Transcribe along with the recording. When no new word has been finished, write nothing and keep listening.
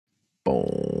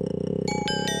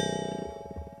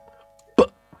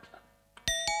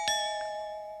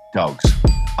Dogs.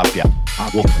 Up ya.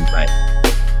 Walking, mate.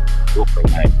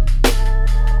 Walking, mate.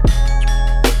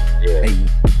 Yeah.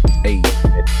 Hey.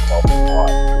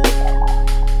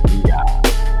 Yeah.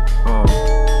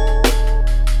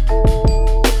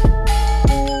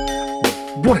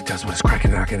 What is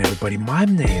cracking knocking, everybody? My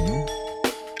name.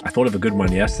 I thought of a good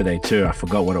one yesterday too. I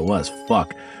forgot what it was.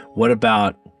 Fuck. What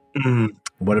about?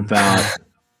 What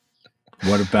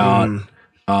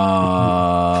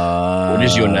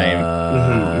is your name?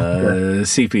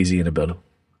 CPZ in the building.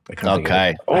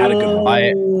 Okay. I had a good one.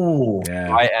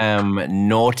 I am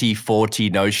Naughty 40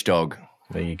 Nosh Dog.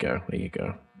 There you go.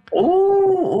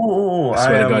 Oh, I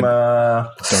swear to God.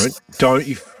 Don't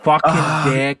you fucking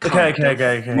dare.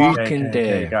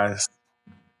 Okay, guys.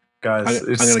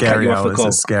 It's scary hours.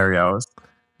 It's scary hours.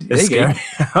 It's scary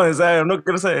hours. I'm not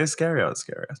going to say it's scary hours.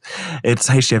 It's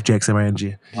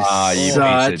HGFGXMING.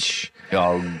 Such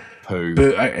dog poo.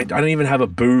 Boo. I don't even have a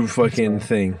boo fucking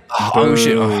thing.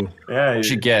 Yeah, you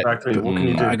should get. Exactly. What can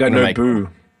you do? I got no boo.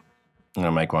 I'm going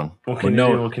to make one. What can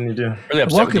you do? Really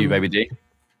upset with you, baby D.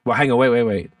 Well, hang on.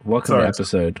 Wait. Welcome to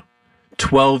episode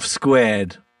 12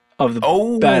 squared of the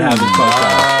Bad Habits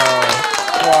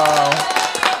Wow.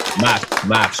 podcast.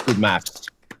 Maths. Good maths.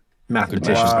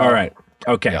 Mathematicians. Wow. All right.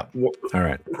 Okay. Yeah. All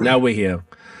right. Now we're here.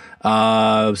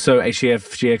 So HCF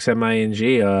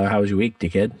GXMING, how was your week,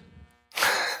 dickhead?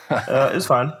 It's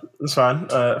fine.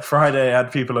 Friday I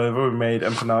had people over. We made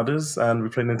empanadas and we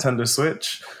played Nintendo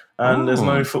Switch. And there's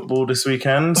no football this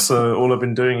weekend, so all I've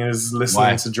been doing is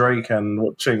listening to Drake and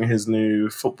watching his new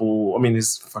football.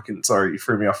 Sorry, you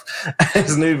threw me off.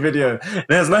 His new video.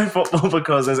 There's no football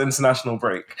because there's international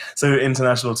break. So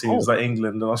international teams like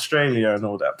England and Australia and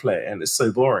all that play, and it's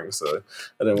so boring, so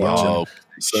I don't watch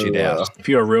it. So, shit out. If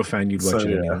you're a real fan, you'd watch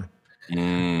it anyway.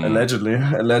 Allegedly.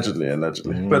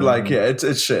 But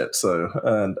it's shit, so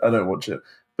and I don't watch it.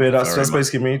 But that's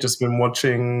basically me. Just been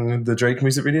watching the Drake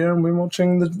music video and been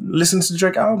listening to the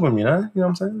Drake album. You know what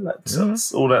I'm saying?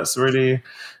 That's all that's really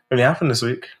happened this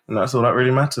week, and that's all that really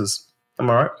matters.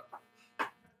 Am I right?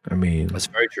 I mean, that's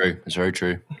very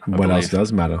true. What else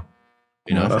does matter?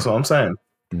 You know, that's what I'm saying.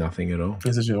 Nothing at all.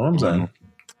 This is what I'm saying.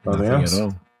 Nothing at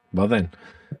all. Well then,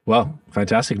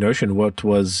 fantastic notion. What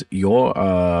was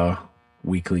your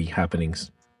weekly happenings?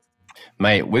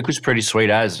 Mate, week was pretty sweet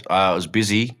as I was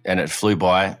busy and it flew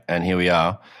by and here we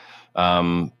are.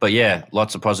 But yeah,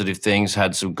 lots of positive things.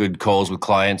 Had some good calls with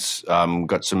clients.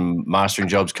 Got some mastering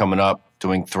jobs coming up,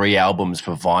 doing 3 albums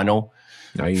for vinyl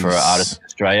for artists in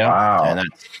Australia. Wow. And that's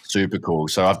super cool.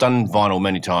 So I've done vinyl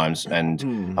many times and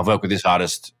I've worked with this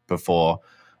artist before.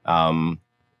 And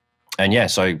yeah,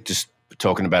 so just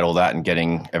talking about all that and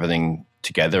getting everything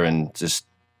together and just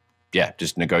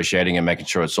negotiating and making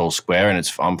sure it's all square,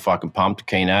 and I'm fucking pumped,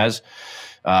 keen as.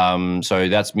 So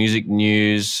that's music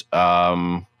news.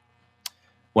 Went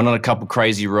on a couple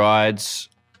crazy rides,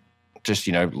 just,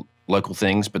 local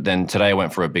things. But then today I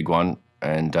went for a big one,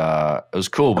 and it was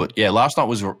cool. But yeah, last night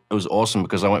was awesome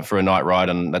because I went for a night ride,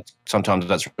 and sometimes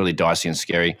that's really dicey and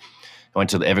scary. I went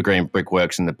to the Evergreen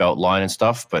Brickworks and the Belt Line and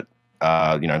stuff, but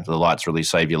the lights really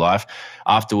save your life.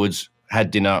 Afterwards, had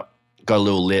dinner. Got a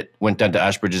little lit, went down to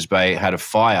Ashbridges Bay, had a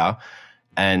fire,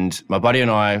 and my buddy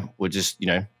and I were just,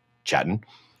 chatting,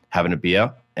 having a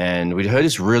beer, and we'd heard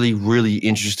this really, really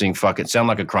interesting fucking sound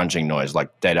like a crunching noise, like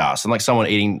dead ass, and like someone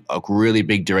eating a really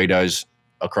big Doritos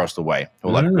across the way.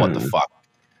 We're like, what the fuck?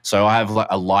 So I have like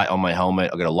a light on my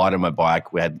helmet, I got a light on my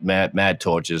bike, we had mad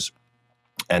torches,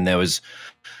 and there was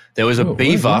a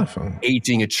beaver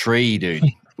eating a tree,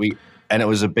 dude. And it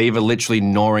was a beaver literally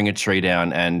gnawing a tree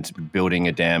down and building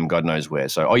a dam, God knows where.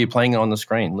 So, you're playing it on the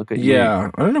screen. Look at you. Yeah,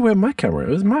 I don't know where my camera is.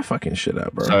 It was my fucking shit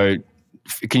out, bro. So,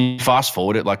 can you fast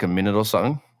forward it like a minute or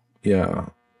something? Yeah.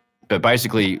 But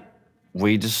basically,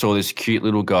 we just saw this cute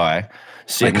little guy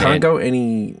sitting there. I can't go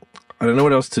any... I don't know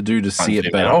what else to do to see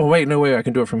it better. Oh, wait, no way. I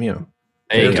can do it from here.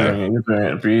 There you go. You're doing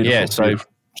it beautiful. Yeah,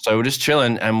 so we're just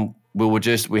chilling and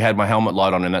we had my helmet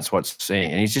light on and that's what's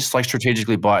seeing. And he's just like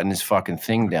strategically biting this fucking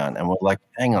thing down. And we're like,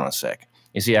 hang on a sec.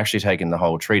 Is he actually taking the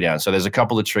whole tree down? So there's a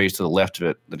couple of trees to the left of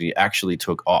it that he actually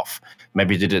took off.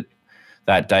 Maybe he did it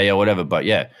that day or whatever. But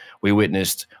yeah, we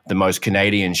witnessed the most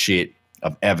Canadian shit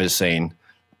I've ever seen.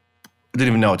 I didn't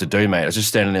even know what to do, mate. I was just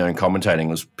standing there and commentating. It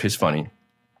was piss funny.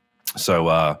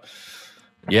 So,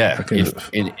 yeah,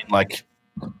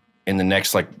 in the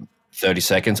next 30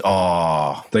 seconds.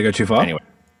 Oh. They go too far? Anyway.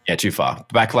 Yeah, too far.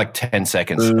 Back 10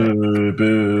 seconds.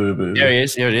 Boo. Here he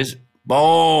is. Here it is.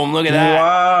 Boom, look at that.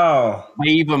 Wow.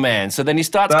 Beaver man. So then he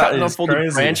starts cutting off all the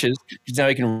branches because now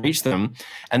he can reach them.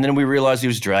 And then we realized he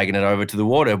was dragging it over to the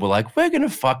water. We're like, we're going to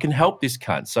fucking help this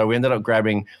cunt. So we ended up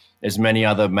grabbing as many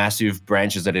other massive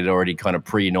branches that he'd already kind of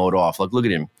pre-gnawed off. Like, look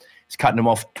at him. He's cutting them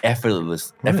off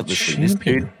effortlessly. This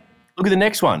dude, look at the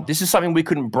next one. This is something we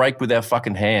couldn't break with our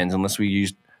fucking hands unless we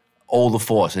used all the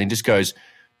force. And he just goes,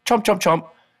 chomp, chomp, chomp.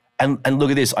 And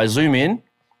look at this. I zoom in,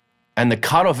 and the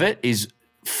cut of it is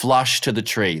flush to the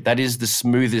tree. That is the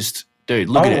smoothest, dude.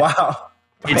 Look at it. Wow.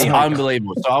 It's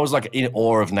unbelievable. So I was like in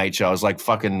awe of nature. I was like,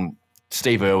 fucking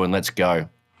Steve Irwin, let's go.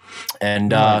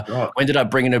 And we ended up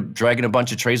dragging a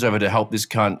bunch of trees over to help this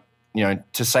cunt,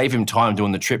 to save him time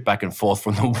doing the trip back and forth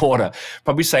from the water.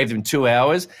 Probably saved him 2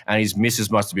 hours, and his missus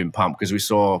must have been pumped because we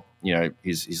saw,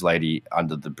 his lady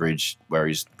under the bridge where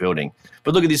he's building.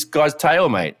 But look at this guy's tail,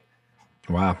 mate.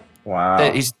 Wow.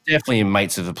 He's definitely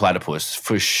mates of the platypus.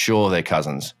 For sure they're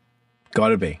cousins.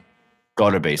 Gotta be.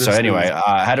 So anyway,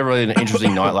 I had a really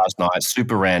interesting night last night,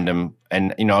 super random.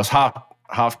 And, I was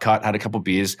half cut, had a couple of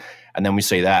beers, and then we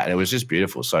see that, and it was just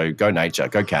beautiful. So go nature,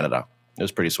 go Canada. It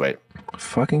was pretty sweet.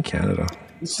 Fucking Canada.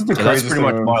 This is the that's pretty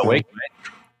much my week,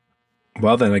 mate.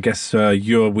 Well, then I guess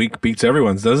your week beats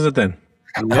everyone's, doesn't it then?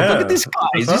 Yeah. Look at this guy.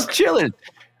 He's just chilling.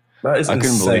 That is I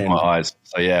couldn't insane. believe my eyes.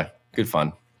 So, yeah, good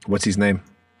fun. What's his name?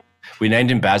 We named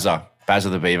him Bazza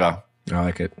the Beaver. I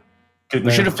like it.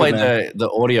 We should have played the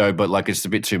audio, but it's a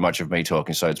bit too much of me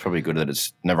talking, so it's probably good that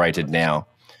it's narrated now.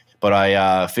 But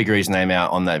I figure his name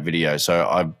out on that video, so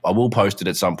I will post it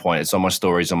at some point. It's on my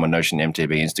stories on my Notion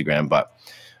MTB Instagram, but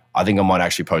I think I might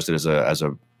actually post it as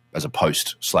a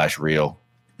post/reel.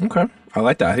 Okay, I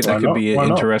like that. I think that could be an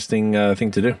interesting thing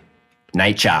to do.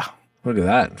 Nature. Look at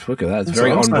that. It's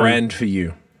very on brand for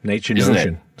you. Nature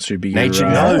Notion should be Nature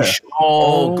your, Notion.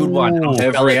 Good one.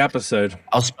 Every episode.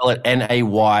 I'll spell it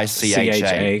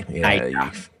NAYCHA.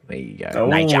 Yeah, there you go. Oh,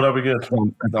 Nature. that'll be good.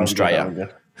 From Australia.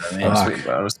 I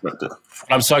respect it.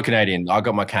 I'm so Canadian. I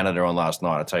got my Canada on last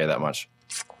night. I'll tell you that much.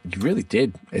 You really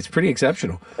did. It's pretty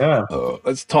exceptional. Yeah.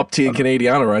 That's top tier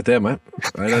Canadiana right there, mate.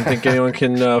 I don't think anyone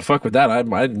can fuck with that. I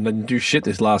didn't do shit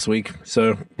this last week.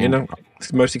 So, the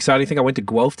most exciting thing, I went to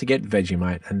Guelph to get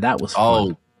Vegemite, and that was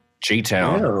fun.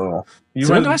 G-Town. Yeah.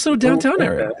 It's a nice little downtown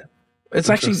area.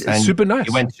 It's actually super nice.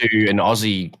 You went to an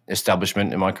Aussie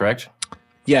establishment, am I correct?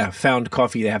 Yeah, Found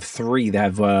Coffee. They have 3. They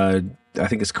have, I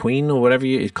think it's Queen or whatever,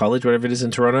 college, whatever it is in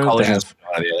Toronto. College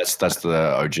that's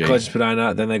the OG. College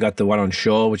Spadina. Then they got the one on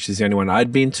Shore, which is the only one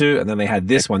I'd been to. And then they had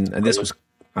this one, and this was,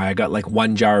 I got like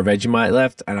 1 jar of Vegemite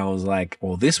left, and I was like,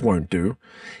 well, this won't do.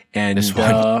 And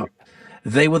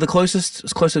they were the closest.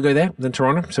 It's closer to go there than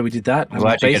Toronto, so we did that. I'm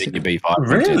glad you're getting your B5.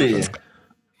 Really?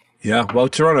 Yeah. Well,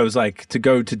 Toronto was like, to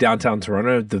go to downtown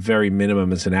Toronto, the very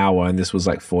minimum is an hour, and this was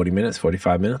like 40 minutes,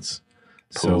 45 minutes.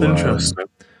 Cool. So, interesting.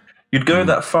 You'd go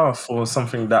that far for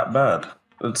something that bad.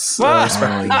 I respect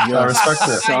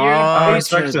it. I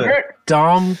respect it.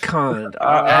 Dumb cunt.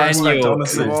 I respect it,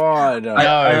 honestly. God.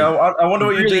 I wonder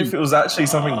what you'd do if it was actually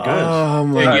something good. Oh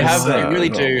my you really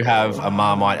do have a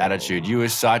Marmite attitude. You are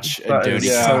such a dirty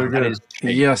so cunt.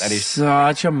 good. You're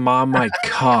such a Marmite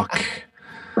cock.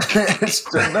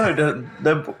 No,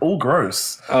 they're all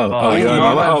gross.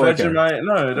 Vegemite.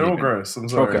 No, they're all gross. I'm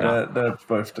sorry. Okay. They're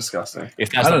both disgusting.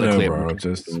 If that's not the clip, bro,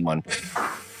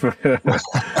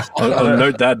 I'll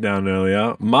note that down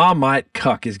earlier. Marmite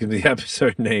Cuck is going to be the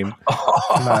episode name.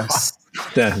 Oh, nice.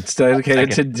 Dan, it's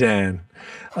dedicated to Dan.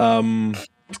 What was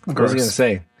I going to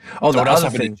say? Oh, the other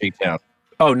thing.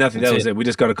 Oh, nothing. That was it. We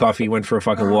just got a coffee, went for a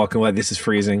fucking walk, and we're like, this is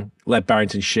freezing. Let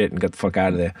Barrington shit and got the fuck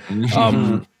out of there.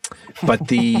 But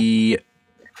we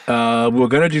were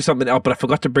going to do something else, but I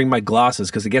forgot to bring my glasses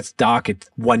because it gets dark at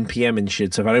 1 p.m. and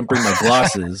shit. So if I don't bring my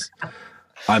glasses,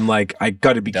 I'm like, I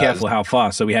got to be careful how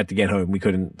far. So we had to get home. We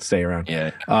couldn't stay around.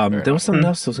 Yeah. There was something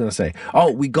else I was going to say.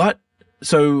 Oh,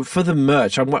 so for the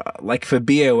merch, I'm like for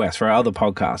BAOS, for our other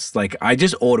podcasts, like I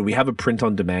just ordered, we have a print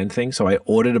on demand thing. So I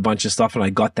ordered a bunch of stuff and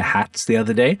I got the hats the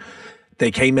other day. They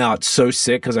came out so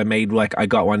sick because I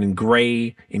got one in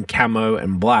gray, in camo,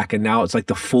 and black, and now it's like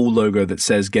the full logo that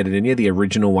says "Get It In Here." The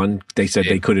original one, they said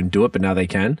they couldn't do it, but now they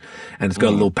can, and it's got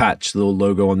a little patch, the little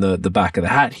logo on the back of the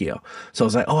hat here. So I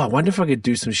was like, oh, I wonder if I could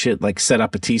do some shit like set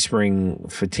up a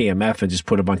Teespring for TMF and just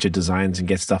put a bunch of designs and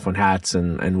get stuff on hats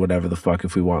and whatever the fuck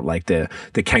if we want, like the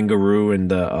kangaroo and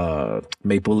the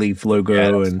maple leaf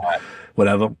logo and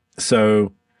whatever.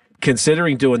 So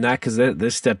considering doing that because they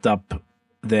stepped up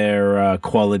their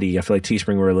quality. I feel like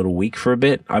Teespring were a little weak for a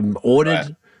bit. I've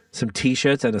ordered some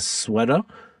t-shirts and a sweater,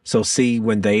 so see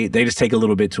when they just take a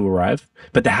little bit to arrive.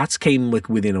 But the hats came like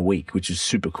within a week, which is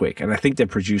super quick, and I think they're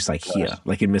produced like here,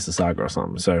 like in Mississauga or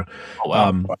something. So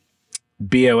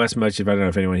BOS merch, if I don't know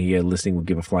if anyone here listening would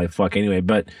give a flying fuck anyway,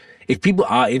 but if people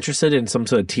are interested in some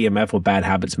sort of TMF or Bad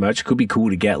Habits merch, it could be cool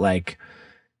to get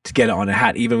it on a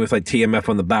hat, even with like TMF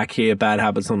on the back here, Bad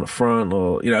Habits on the front,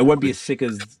 or it won't be as sick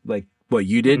as like what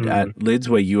you did at Lids,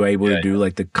 where you were able to do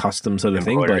like the custom sort of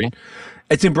thing, but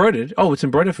it's embroidered. Oh, it's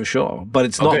embroidered for sure, but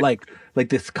it's not like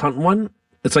this cunt one.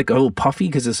 It's like a little puffy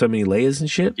because there's so many layers and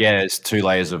shit. Yeah, it's 2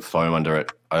 layers of foam under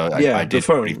it. I did the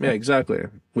foam. Yeah, exactly.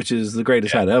 Which is the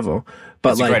greatest hat ever.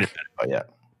 But it's the greatest hat ever,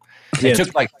 It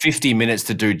took like 50 minutes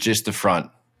to do just the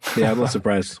front. Yeah, I'm not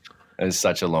surprised. It's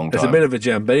such a long time. It's a bit of a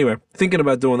gem. But anyway, thinking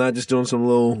about doing that, just doing some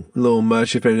little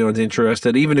merch if anyone's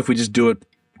interested. Even if we just do it,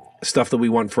 stuff that we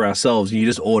want for ourselves, you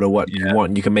just order what you want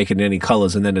and you can make it in any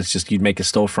colors, and then it's just you'd make a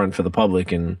storefront for the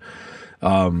public and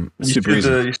super easy.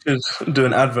 You should do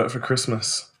an advert for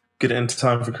Christmas. Get it into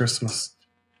time for Christmas.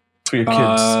 For your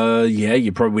kids. Yeah,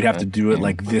 we'd have to do it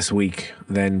like this week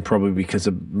then, probably because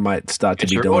it might start to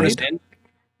be delayed.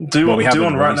 Do one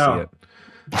right now.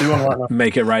 Do one right now.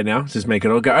 Make it right now. Just make it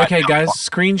all go. Okay, guys,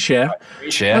 screen share.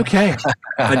 Share. Okay.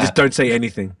 And just don't say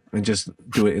anything and just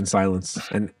do it in silence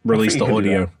and release the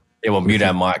audio. Yeah, well, mute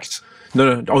our mics.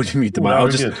 No. Oh, you mute the mic. I'll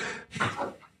just.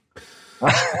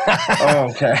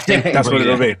 Oh, okay. That's what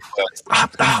it'll be.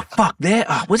 Fuck. There.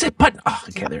 Was it button? Oh,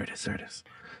 okay, there it is.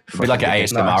 It'd be like an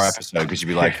ASMR episode because you'd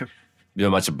be like, do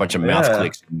a bunch of mouth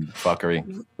clicks and fuckery.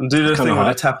 Do the thing where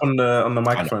they tap on the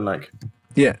microphone, like.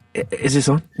 Yeah. Is this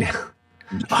on? Yeah.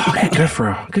 Oh, man, good for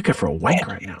a wank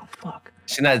right now. Fuck.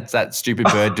 Seen that stupid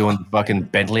bird doing the fucking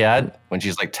Bentley ad when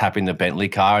she's like tapping the Bentley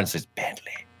car and says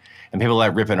Bentley, and people are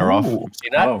like ripping her off.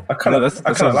 Seen that? Oh, I kind of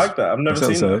like that. I've never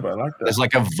seen that, but I like that. There's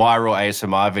like a viral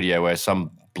ASMR video where some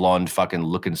blonde fucking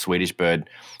looking Swedish bird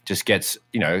just gets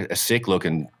a sick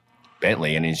looking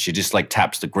Bentley, and then she just like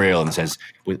taps the grill and says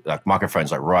with like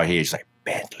microphones like right here, she's like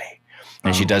Bentley.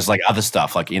 And she does like other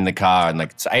stuff like in the car and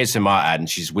like it's an ASMR ad and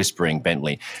she's whispering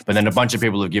Bentley. But then a bunch of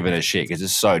people have given her shit because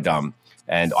it's so dumb.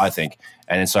 And I think,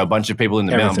 and so a bunch of people in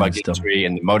the mountain bike industry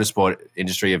and the motorsport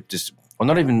industry have just,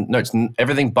 it's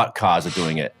everything but cars are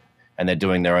doing it. And they're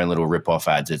doing their own little rip-off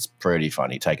ads. It's pretty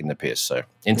funny, taking the piss. So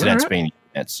internet's been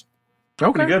nuts.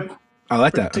 Okay. Pretty good. I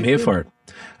like that. I'm here for it.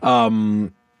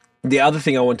 The other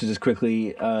thing I want to just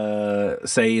quickly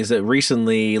say is that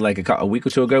recently, like a week or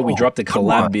two ago, we dropped a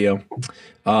collab deal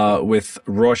with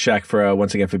Rorschach for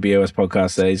once again for BOS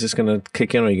podcast. Is this going to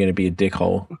kick in or are you going to be a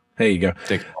dickhole? There you go.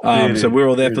 So we're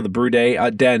all there for the brew day.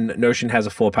 Dan, Notion has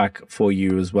a 4-pack for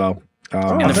you as well.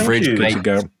 In the fridge, good to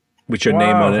go with your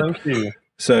name on it. Thank you.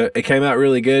 So it came out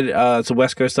really good. It's a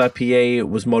West Coast IPA. It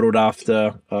was modeled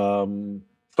after Pliny.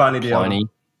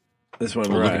 This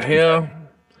one right here.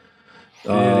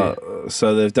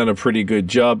 So they've done a pretty good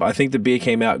job. I think the beer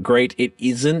came out great. It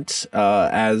isn't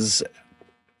as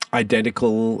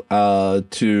identical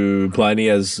to Pliny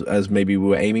as maybe we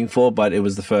were aiming for, but it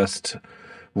was the first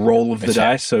roll of the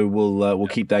dice, so we'll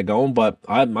keep that going. But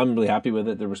I'm really happy with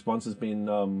it. The response has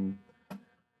been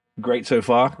great so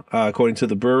far, according to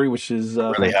the brewery, which is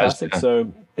really fantastic.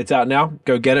 So it's out now.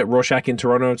 Go get it. Rorschach in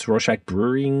Toronto. It's Rorschach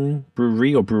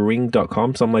Brewery or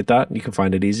brewing.com, something like that. You can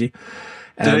find it easy.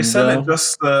 Do they sell it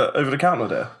just over the counter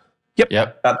there?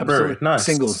 Yep. At the brewery. Nice.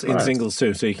 Singles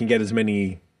too, so you can get as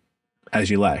many as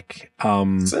you like.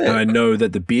 And I know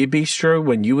that the Beer Bistro,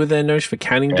 when you were there, Nosh, for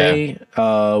Canning Day,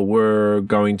 we're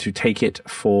going to take it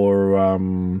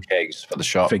for kegs for the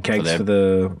shop, for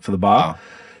the bar.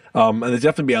 And there's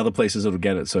definitely be other places that'll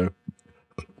get it. So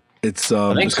it's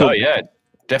I think it's so. cool. Yeah.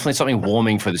 Definitely something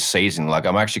warming for the season. Like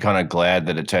I'm actually kind of glad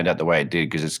that it turned out the way it did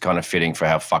because it's kind of fitting for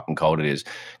how fucking cold it is.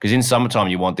 Because in summertime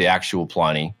you want the actual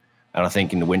Pliny, and I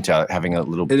think in the winter having a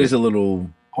little. It is a little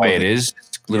way it is.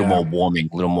 It's a little more warming,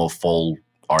 a little more fall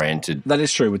oriented. That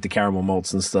is true with the caramel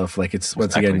malts and stuff. Like it's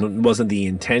once again it wasn't the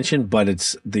intention, but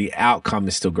it's the outcome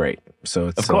is still great. So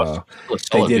it's of course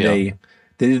they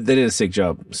did a sick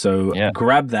job. So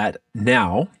grab that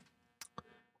now.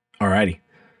 Alrighty.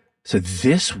 So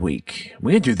this week,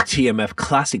 we're going to do the TMF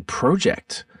Classic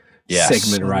Project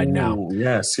segment right now.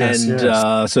 Yes.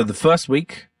 So the first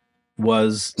week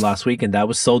was last week, and that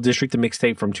was Soul District, the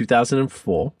mixtape from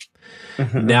 2004.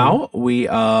 Now we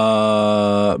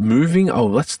are moving.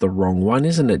 Oh, that's the wrong one,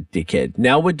 isn't it, dickhead?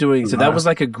 Now we're doing, so that was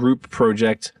like a group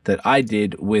project that I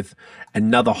did with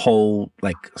another whole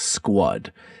like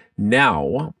squad.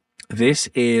 Now this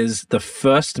is the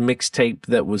first mixtape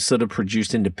that was sort of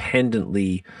produced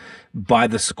independently by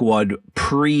the squad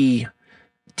pre-TMF,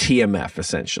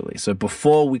 essentially. So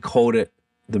before we called it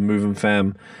the Moving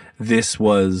Fam, this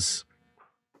was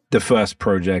the first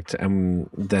project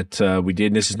that we did.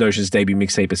 And this is Notion's debut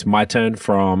mixtape. It's My Turn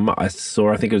from, I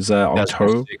think it was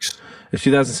October. It's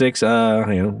 2006.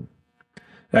 Hang on.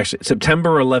 Actually,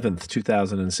 September 11th,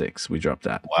 2006, we dropped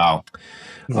that. Wow.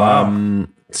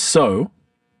 So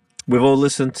we've all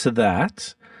listened to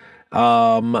that.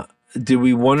 Do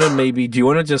we want to do you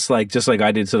want to just like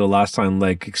I did sort of last time,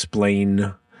 like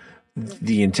explain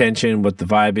the intention, what the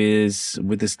vibe is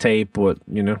with this tape, what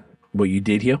you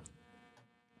did here?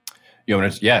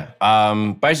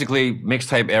 Basically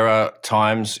mixtape era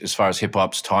times as far as hip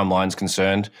hop's timeline's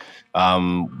concerned.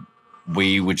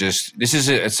 This is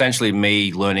essentially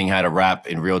me learning how to rap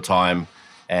in real time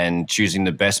and choosing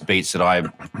the best beats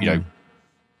that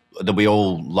that we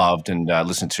all loved and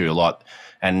listened to a lot.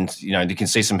 And, you can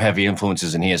see some heavy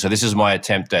influences in here. So this is my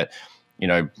attempt at,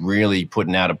 really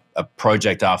putting out a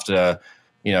project after,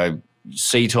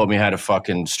 C taught me how to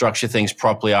fucking structure things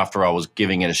properly after I was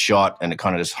giving it a shot, and it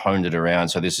kind of just honed it around.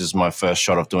 So this is my first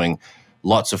shot of doing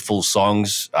lots of full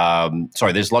songs.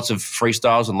 There's lots of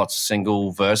freestyles and lots of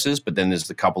single verses, but then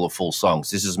there's a couple of full songs.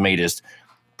 This is me just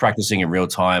practicing in real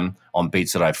time on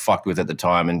beats that I fucked with at the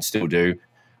time and still do.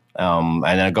 And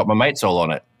then I got my mates all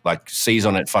on it. Like C's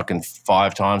on it fucking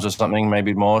 5 times or something,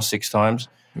 maybe more, 6 times.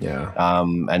 Yeah.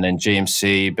 And then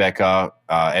GMC, Becca,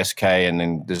 SK, and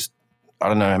then there's, I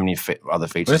don't know how many other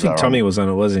features. I don't think Tommy was on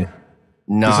it, was he?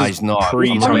 No, he's not.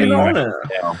 Pre-Tommy.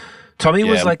 Yeah. Tommy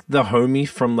was like the homie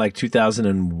from like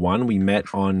 2001. We met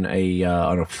on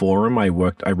a forum. I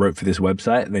wrote for this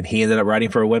website, and then he ended up writing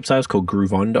for a website. It's called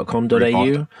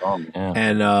groovon.com.au.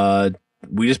 And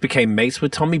we just became mates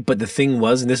with Tommy. But the thing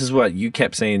was, and this is what you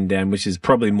kept saying, Dan, which is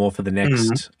probably more for the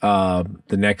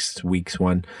next week's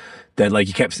one, that like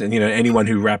you kept saying, anyone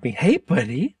who rapped me, hey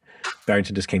buddy.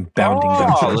 Barrington just came bounding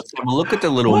down. Oh, let's have a look at the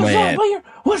little man.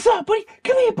 What's up, buddy?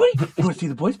 Come here, buddy. Do you want to see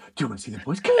the boys?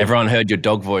 Come here. Everyone heard your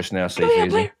dog voice now, Steve.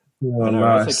 Easy. Oh,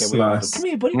 nice. Come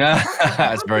here, buddy.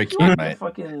 That's very cute, mate.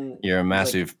 You're a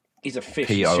massive He's a fish.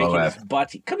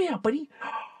 POOF. Come here, buddy.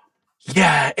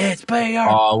 Yeah, it's Bear.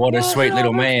 Oh, what a sweet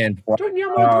little man. I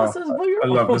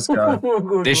love this guy.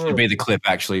 This should be the clip,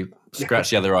 actually. Scratch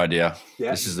the other idea.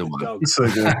 Yeah, this is the one. He's so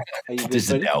good.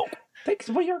 This is dope. Thanks,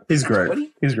 Bear. He's great.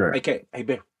 Buddy. He's great. Okay, hey,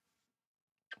 Bear.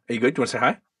 Are you good? Do you want to say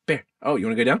hi? Bear. Oh, you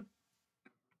want to go down?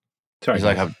 Sorry. He's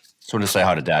like, I just want to say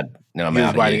hi to Dad. Then I'm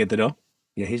out. He's waiting at the door?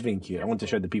 Yeah, he's being cute. I want to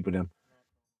show the people down.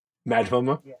 Mad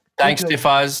FOMO? Yeah. Thanks,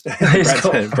 Stiffaz.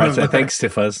 Brad said, thanks,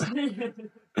 Stiffaz.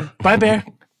 Bye, Bear.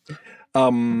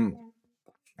 God,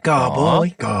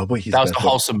 boy. That was a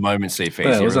wholesome moment, Steve.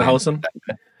 Yeah, was it wholesome?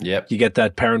 Yep. You get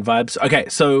that parent vibes? Okay,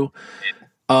 so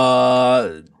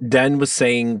Dan was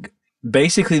saying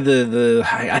basically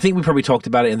I think we probably talked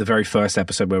about it in the very first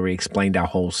episode where we explained our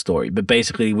whole story. But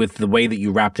basically, with the way that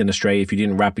you rapped in Australia, if you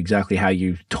didn't rap exactly how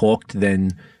you talked,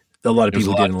 then a lot of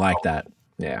people didn't like that.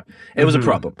 Yeah, it was a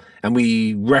problem, and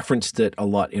we referenced it a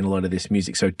lot in a lot of this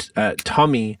music. So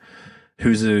Tommy,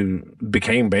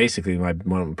 became basically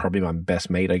probably my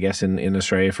best mate, I guess, in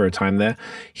Australia for a time there.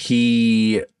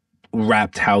 He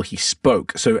rapped how he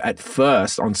spoke. So at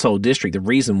first on Soul District, the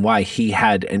reason why he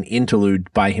had an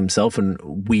interlude by himself and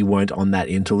we weren't on that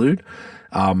interlude,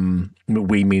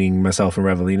 we meaning myself and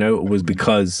Revelino, was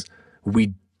because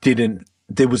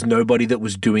there was nobody that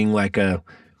was doing like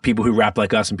people who rap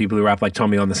like us and people who rap like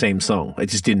Tommy on the same song. It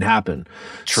just didn't happen.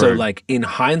 True. So like in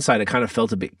hindsight, it kind of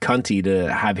felt a bit cunty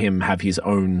to have him have his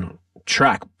own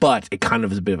track, but it kind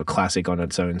of is a bit of a classic on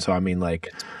its own. So I mean,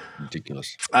 like,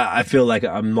 ridiculous. I feel like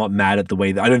I'm not mad at the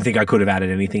way that I don't think I could have added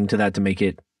anything to that to make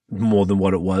it more than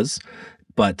what it was.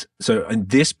 But so at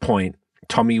this point,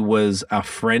 Tommy was a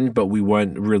friend, but we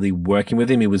weren't really working with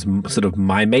him. He was sort of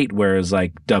my mate, whereas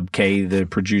like Dub K, the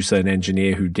producer and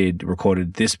engineer who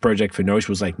recorded this project for Notion,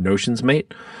 was like Notion's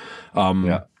mate.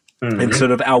 And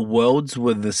sort of our worlds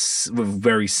were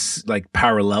very like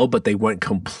parallel, but they weren't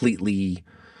completely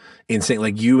in sync.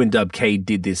 Like you and Dub K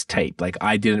did this tape. Like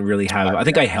I didn't really have. I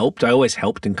think I helped. I always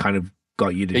helped and kind of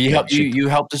got you to. You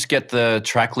helped us get the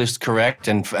track list correct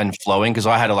and flowing, because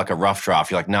I had a rough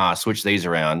draft. You're like, nah, switch these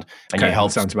around, and you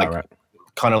helped. Sounds about right.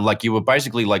 Kind of like you were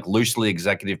basically like loosely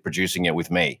executive producing it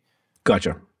with me.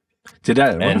 Gotcha. I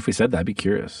wonder if we said that? I'd be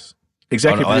curious.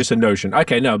 Executive producer Notion.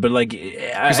 Okay, no, but like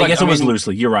I guess it was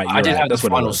loosely. You're right. I did have the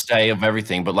final say of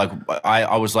everything, but like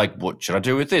I was like, what should I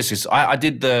do with this? Because I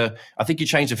think you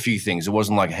changed a few things. It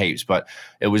wasn't like heaps, but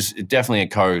it was definitely a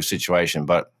co-situation.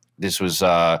 But this was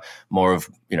more of,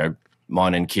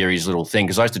 mine and Kiri's little thing,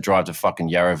 because I used to drive to fucking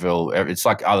Yarraville. It's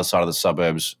like other side of the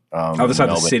suburbs. Other side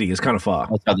of the city. It's kind of far.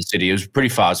 Other side of the city. It was pretty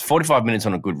far. It's 45 minutes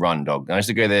on a good run, dog. And I used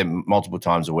to go there multiple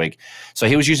times a week. So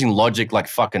he was using Logic like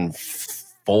fucking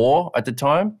 4 at the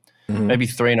time, maybe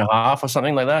 3.5 or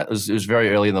something like that. It was very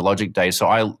early in the Logic days. So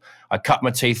I cut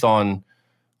my teeth on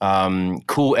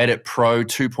Cool Edit Pro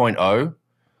 2.0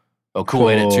 or Cool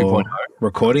Edit 2.0.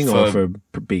 recording or for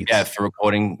beats? Yeah, for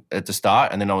recording at the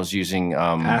start, and then I was using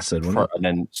Acid, and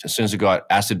then as soon as I got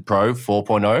Acid Pro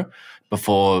 4.0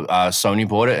 before Sony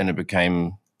bought it, and it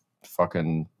became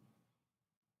fucking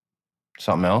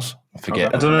something else. I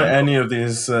forget. I don't know any of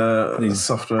these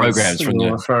software programs from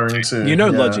you're referring to. You know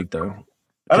Logic though.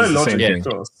 I know Logic,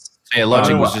 of course. Yeah,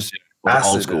 Logic was just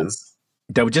old school.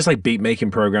 They were just like beat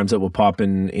making programs that were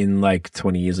popping in like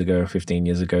 20 years ago, 15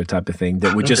 years ago type of thing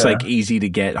that were just like easy to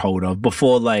get hold of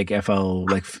before like FL,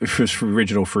 like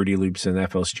original Fruity Loops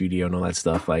and FL Studio and all that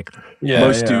stuff. Like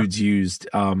most dudes used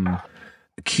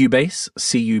Cubase,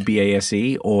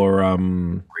 Cubase,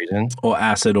 or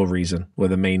Acid or Reason were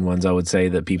the main ones I would say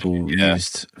that people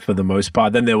used for the most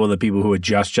part. Then there were the people who were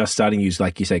just starting, used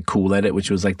like you say Cool Edit, which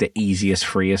was like the easiest,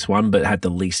 freest one, but had the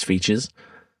least features.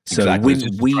 So we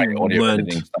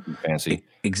learned fancy.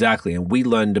 Exactly, and we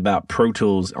learned about Pro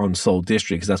Tools on Soul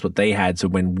District because that's what they had. So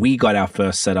when we got our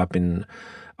first setup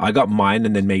I got mine,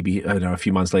 and then maybe I don't know, a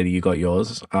few months later you got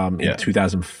yours. In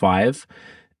 2005,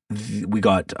 we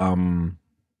got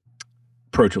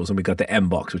Pro Tools, and we got the M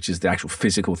box, which is the actual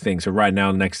physical thing. So right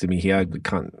now next to me here, we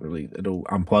can't really it'll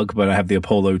unplug, but I have the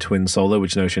Apollo Twin Solo,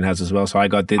 which Notion has as well. So I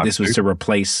got this was to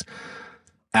replace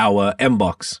our M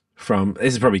box.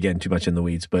 This is probably getting too much in the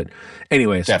weeds, but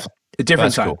anyways, a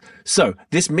different time. Cool. So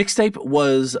this mixtape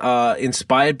was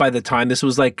inspired by the time. This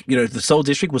was like, the Soul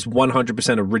District was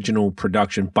 100% original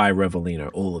production by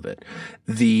Revelino, all of it.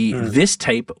 This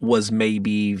tape was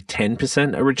maybe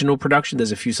 10% original production.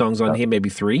 There's a few songs on here, maybe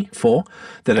 3, 4,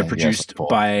 that are produced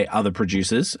by other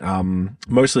producers,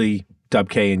 mostly Dub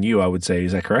K and you, I would say.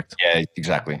 Is that correct? Yeah,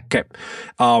 exactly. Okay.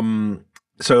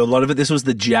 So a lot of it, this was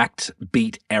the jacked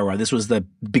beat era. This was the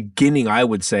beginning, I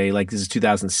would say, like this is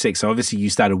 2006. So obviously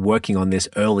you started working on this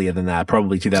earlier than that.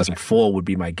 Probably 2004 would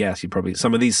be my guess.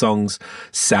 Some of these songs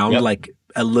sound like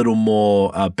a little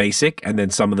more basic, and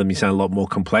then some of them you sound a lot more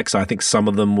complex. So I think some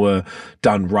of them were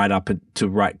done right up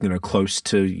to close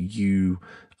to you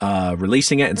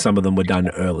releasing it, and some of them were done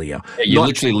earlier. Yeah, you're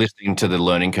literally listening to the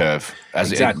learning curve.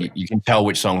 Exactly. You can tell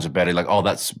which songs are better. Like,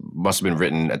 that must have been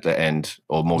written at the end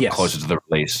or more closer to the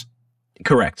release.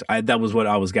 Correct. That was what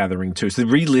I was gathering too. So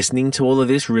re-listening to all of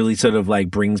this really sort of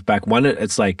like brings back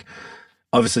it's like,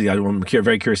 obviously I'm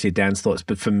very curious to hear Dan's thoughts,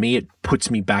 but for me, it puts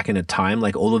me back in a time.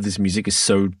 Like all of this music is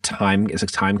it's a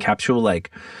time capsule. Like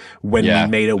when we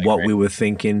made it, what we were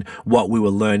thinking, what we were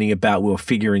learning about, we were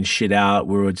figuring shit out.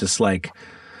 We were just like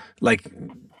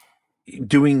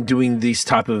doing this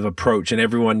type of approach, and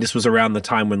everyone, this was around the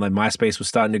time when like MySpace was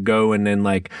starting to go, and then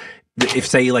like if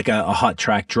say like a hot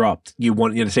track dropped, you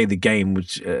want to say The Game,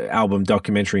 which album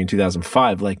documentary in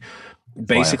 2005, like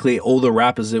basically all the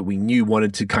rappers that we knew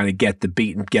wanted to kind of get the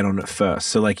beat and get on it first.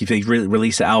 So like if they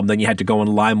release an album, then you had to go on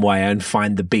LimeWire and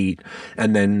find the beat,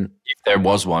 and then if there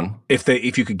was one,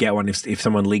 if you could get one, if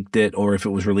someone leaked it, or if it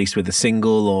was released with a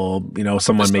single, or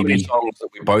someone maybe songs that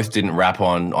we both didn't rap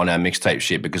on our mixtape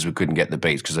shit because we couldn't get the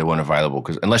beats because they weren't available.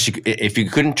 Because if you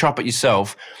couldn't chop it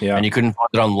yourself and you couldn't find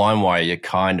it on LimeWire, you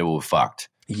kind of were fucked.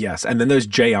 Yes, and then those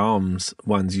J Arms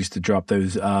ones used to drop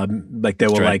those like they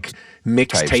were like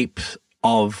mixtapes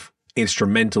of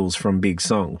instrumentals from big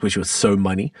songs, which was so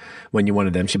money when you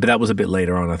wanted them. But that was a bit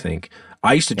later on, I think.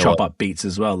 I used to chop up beats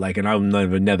as well, like, and I've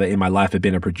never in my life have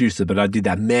been a producer, but I did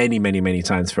that many, many, many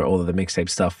times for all of the mixtape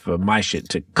stuff for my shit,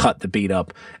 to cut the beat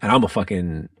up, and I'm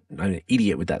an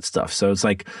idiot with that stuff. So it's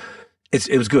like,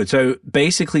 it was good. So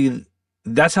basically,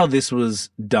 that's how this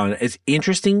was done. It's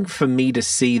interesting for me to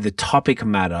see the topic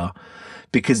matter,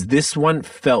 because this one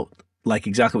felt like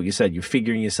exactly what you said. You're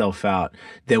figuring yourself out.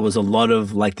 There was a lot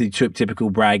of like the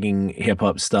typical bragging hip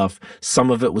hop stuff.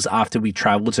 Some of it was after we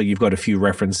traveled, so you've got a few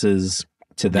references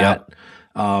to that,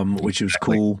 which was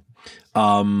cool.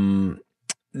 A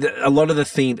lot of the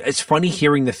themes, it's funny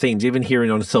hearing the themes, even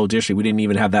hearing on Soul District, we didn't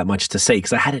even have that much to say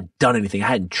because I hadn't done anything. I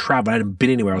hadn't traveled. I hadn't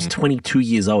been anywhere. I was 22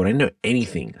 years old. I didn't know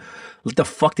anything. What the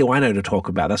fuck do I know to talk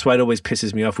about? That's why it always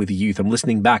pisses me off with youth. I'm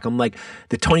listening back. I'm like,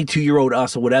 the 22-year-old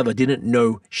us or whatever didn't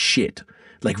know shit.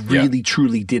 Like really,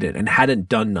 truly didn't, and hadn't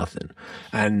done nothing.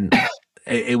 And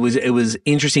it was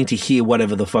interesting to hear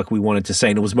whatever the fuck we wanted to say.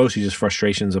 And it was mostly just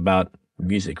frustrations about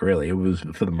music, really. It was,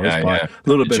 for the most part, a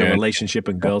little bit of relationship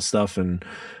and girl stuff, and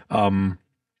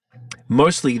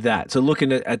mostly that. So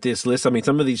looking at this list, I mean,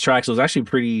 some of these tracks was actually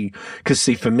pretty, because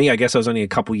see, for me, I guess I was only a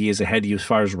couple years ahead of you as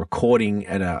far as recording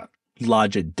at a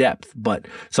larger depth, but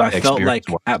so I felt like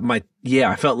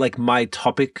I felt like my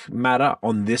topic matter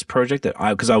on this project, that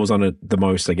because I was on it the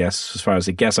most, I guess, as far as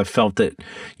I felt that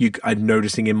I'm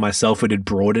noticing in myself it had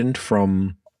broadened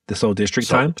from the Seoul District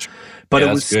time. But Yeah,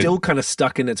 it was that's good. still kind of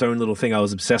stuck in its own little thing. I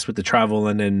was obsessed with the travel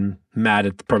and then mad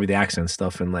at probably the accent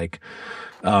stuff and like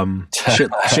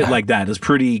shit like that. There's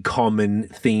pretty common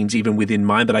themes even within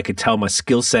mine, but I could tell my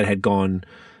skill set had gone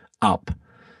up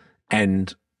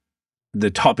and the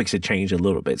topics had changed a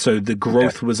little bit. So the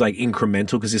growth was like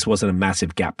incremental because this wasn't a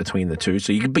massive gap between the two.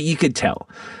 So you could tell.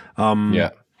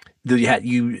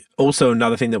 You also,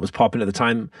 another thing that was popping at the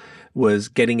time was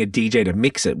getting a DJ to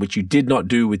mix it, which you did not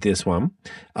do with this one.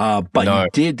 But you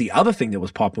did. The other thing that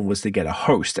was popping was to get a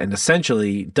host, and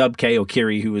essentially Dub K or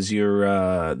Kiri, who was your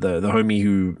the homie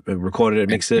who recorded it,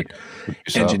 mixed it,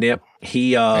 engineer.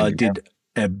 He did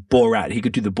a Borat. He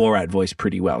could do the Borat voice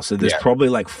pretty well. So there's probably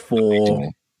like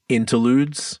 4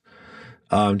 interludes.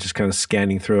 Just kind of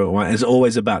scanning through it. It's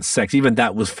always about sex. Even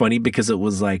that was funny because it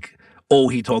was like all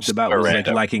he talked about was like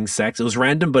liking sex. It was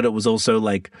random, but it was also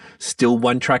like still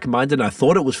one track minded. And I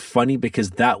thought it was funny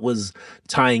because that was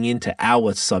tying into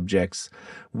our subjects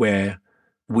where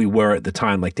we were at the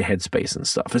time, like the headspace and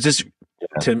stuff. It's just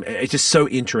it's just so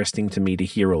interesting to me to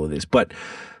hear all of this. But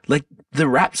like the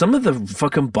rap, some of the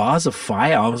fucking bars of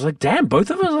fire, I was like, damn, both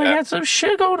of us like had some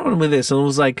shit going on with this. And I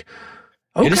was like,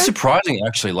 okay. It is surprising,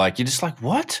 actually. Like, you're just like,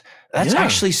 what? That's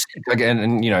actually sick. Like,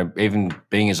 and, you know, even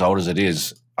being as old as it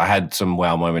is, I had some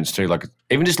wow moments too. Like,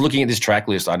 even just looking at this track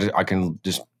list, I can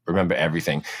just remember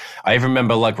everything. I even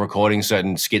remember, like, recording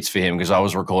certain skits for him because I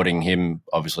was recording him,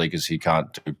 obviously, because he can't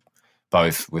do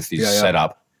both with his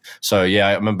setup. So, yeah,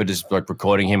 I remember just, like,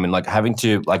 recording him and, like, having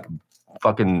to, like,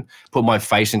 fucking put my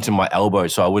face into my elbow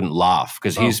so I wouldn't laugh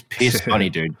because he's pissed funny,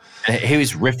 dude. And he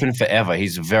was riffing forever.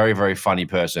 He's a very, very funny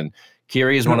person.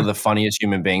 Kiri is one of the funniest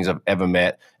human beings I've ever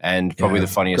met and probably the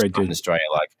funniest in Australia,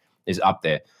 like, is up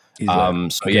there.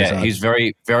 He's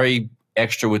very, very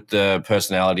extra with the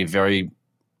personality, very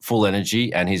full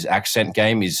energy, and his accent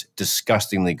game is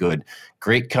disgustingly good.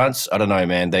 Greek cunts, I don't know,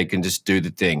 man. They can just do the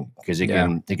thing because he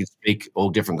can speak all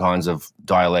different kinds of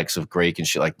dialects of Greek and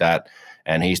shit like that.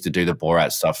 And he used to do the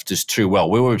Borat stuff just too well.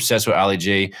 We were obsessed with Ali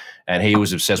G, and he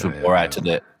was obsessed with Borat to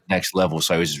the next level.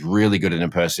 So he was really good at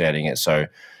impersonating it. So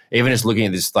even just looking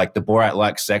at this, like the Borat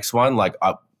like sex one, like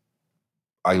I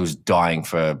was dying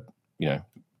for, you know,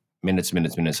 minutes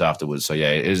afterwards. So yeah,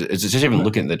 it's just even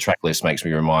looking at the track list makes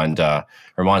me reminds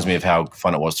me of how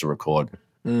fun it was to record.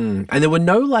 And there were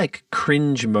no like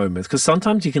cringe moments because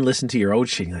sometimes you can listen to your old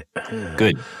shit. Like,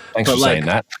 good, thanks for saying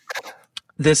that.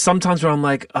 There's sometimes where I'm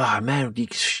like, oh man, you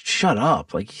shut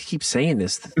up! Like you keep saying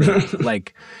this thing.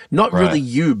 Like not really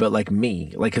you, but like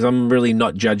me. Like because I'm really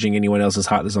not judging anyone else as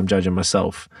hard as I'm judging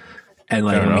myself. And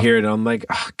like I'm hearing it, I'm like,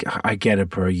 oh, I get it,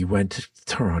 bro. You went to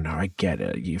Toronto. I get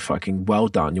it. You fucking well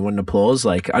done. You want an applause?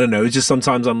 Like I don't know. It's just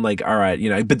sometimes I'm like, all right, you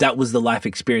know. But that was the life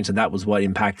experience, and that was what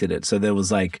impacted it. So there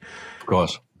was like, of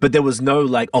course. But there was no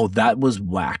like, oh, that was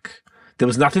whack. There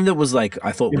was nothing that was like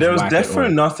I thought. There was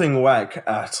definitely nothing whack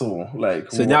at all.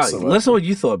 Like so whatsoever. Now let's know what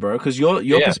you thought, bro. Because your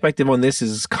perspective on this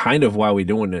is kind of why we're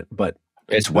doing it, but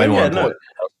it's way more important.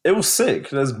 It was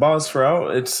sick. There's bars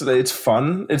throughout. It's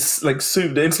fun. It's like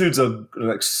the interludes are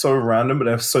like so random, but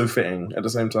they're so fitting at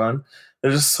the same time. They're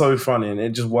just so funny, and it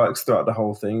just works throughout the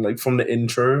whole thing. Like from the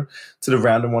intro to the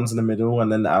random ones in the middle,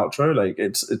 and then the outro. Like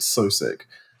it's so sick.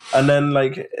 And then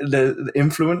like the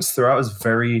influence throughout is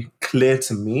very clear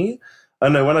to me. I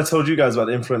know when I told you guys about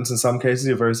the influence, in some cases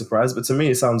you're very surprised, but to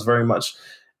me it sounds very much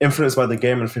influenced by The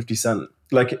Game and 50 Cent.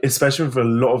 Like especially with a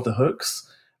lot of the hooks.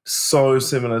 So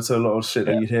similar to a lot of shit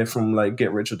that you hear from like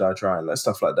Get Rich or Die Trying, like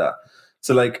stuff like that.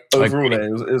 So like overall,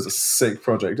 it was a sick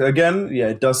project. Again, yeah,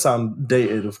 it does sound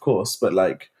dated, of course, but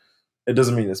like it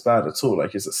doesn't mean it's bad at all.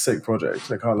 Like it's a sick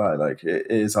project. I can't lie. Like it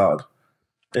is hard.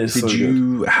 Did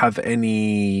you have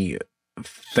any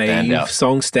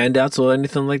song standouts or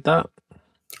anything like that?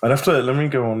 I'd have to let me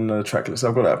go on the track list.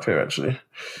 I've got it up here actually.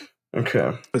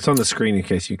 Okay, it's on the screen in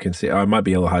case you can see. Oh, it might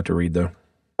be a little hard to read though.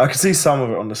 I can see some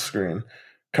of it on the screen.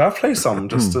 Can I play some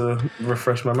just to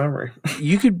refresh my memory?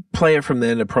 You could play it from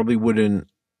there and it probably wouldn't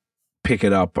pick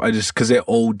it up. Because they're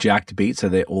all jacked beats, so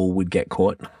they all would get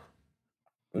caught.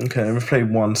 Okay, let me play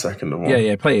 1 second of one.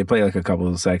 Yeah, play like a couple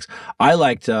of secs. I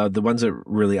liked the ones that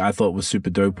really I thought was super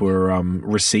dope were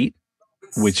Receipt,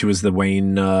 which was the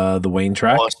Wayne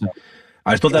track. Awesome.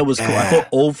 I thought that was cool. I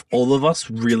thought all of us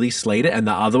really slayed it, and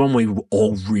the other one we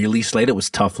all really slayed it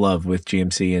was Tough Love with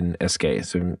GMC and SK.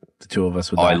 So the two of us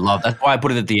with that. I love that. That's why I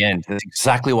put it at the end. That's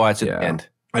exactly why it's at the end.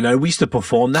 I know we used to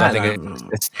perform that. So I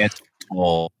think it's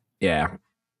small. Yeah,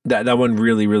 that one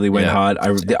really went hard.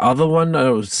 The other one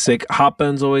was sick.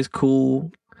 Heartburn's always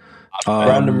cool.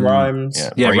 Random Rhymes.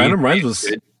 Yeah, Random Rhymes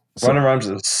was. Random Rhymes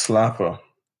is a slapper.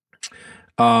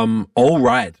 All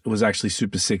Right was actually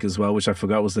super sick as well, which I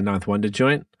forgot was the Ninth Wonder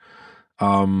joint.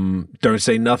 Don't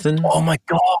Say Nothing. Oh my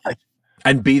God.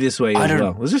 And Be This Way as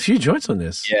well. There's a few joints on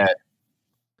this. Yeah.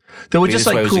 They were just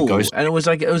like cool. And it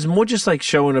was more just like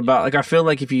showing about, like, I feel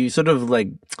like if you sort of like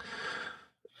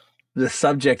the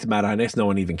subject matter, I guess no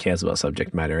one even cares about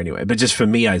subject matter anyway, but just for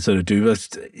me, I sort of do.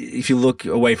 If you look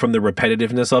away from the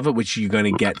repetitiveness of it, which you're going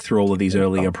to get through all of these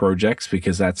earlier projects,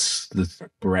 because that's the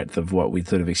breadth of what we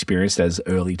sort of experienced as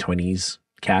early 20s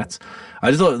cats.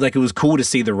 I just thought like it was cool to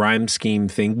see the rhyme scheme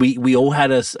thing. We all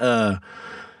had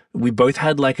we both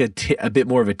had like a bit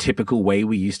more of a typical way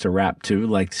we used to rap too.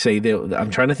 Like say I'm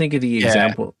trying to think of the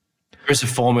example. There's a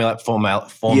formula.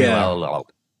 No,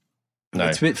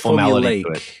 it's a bit formality.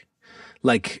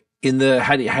 Like in the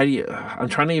how do you I'm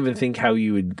trying to even think how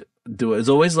you would do it. It's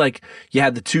always like you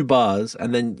had the 2 bars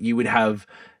and then you would have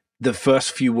the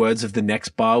first few words of the next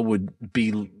bar would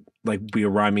be like we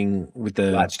were rhyming with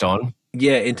the latched on.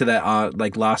 Yeah, into that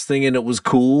like last thing, and it was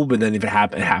cool. But then if it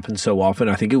happened so often,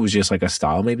 I think it was just like a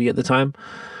style maybe at the time.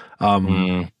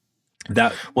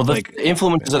 That the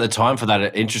influences at the time for that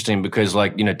are interesting because,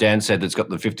 like, you know, Dan said it's got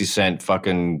the 50 Cent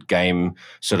fucking game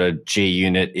sort of G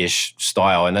Unit ish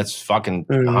style, and that's fucking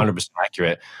 100%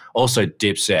 accurate. Also,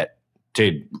 Dipset,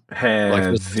 dude,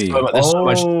 heavy. There's so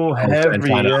much heavy,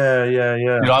 yeah.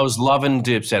 Dude, I was loving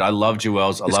Dipset. I love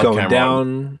Jewels. I love going Cameron.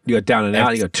 Down. You got Down and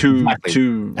Out. You got two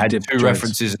had two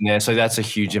references in there, so that's a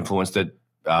huge influence that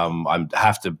I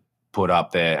have to put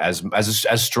up there as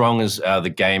strong as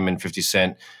the game and 50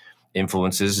 Cent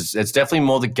influences. It's definitely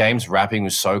more the game's rapping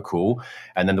was so cool,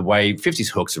 and then the way 50's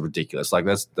hooks are ridiculous. Like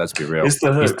let's be real. It's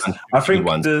the hooks. I think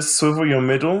the Swivel Your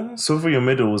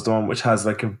Middle was the one which has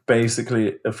like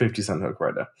basically a 50 Cent hook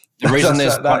right there. The reason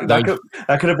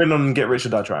that could have been on Get Rich or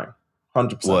Die Trying.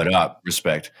 100%. Word up,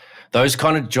 respect. Those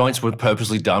kind of joints were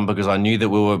purposely done because I knew that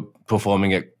we were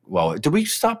performing at. Well, did we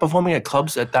start performing at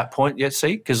clubs at that point yet?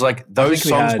 See, because like those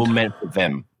songs were meant for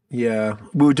them. Yeah,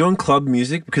 we were doing club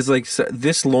music because like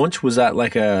this launch was at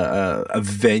like a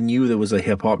venue that was a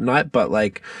hip hop night, but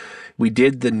like we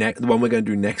did the one we're going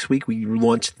to do next week. We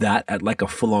launched that at like a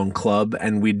full on club,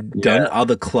 and we'd done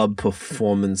other club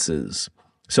performances.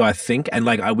 So I think, and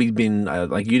like we've been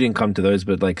like you didn't come to those,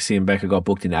 but like C and Becca got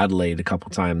booked in Adelaide a couple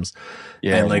times,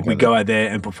 and like we go out there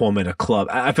and perform at a club.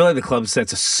 I feel like the club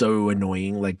sets are so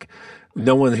annoying. Like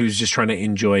no one who's just trying to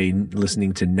enjoy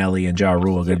listening to Nelly and Ja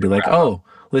Rule are going to be like, oh,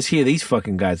 let's hear these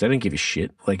fucking guys. I don't give a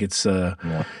shit. Like it's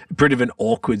a bit of an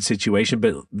awkward situation,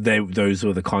 but those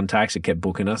were the contacts that kept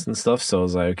booking us and stuff. So I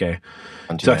was like, okay.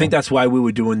 So I think that's why we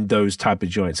were doing those type of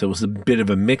joints. So it was a bit of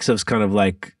a mix of kind of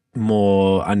like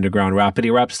more underground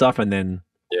rapidy rap stuff, and then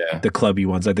the clubby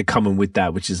ones, like they're coming with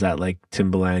that, which is that like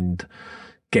Timberland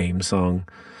game song.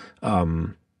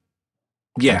 And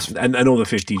all the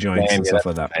 50 joints and stuff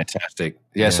like that. Fantastic.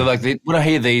 Yeah. So like when I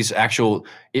hear these actual,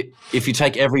 if you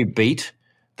take every beat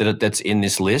that's in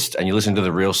this list and you listen to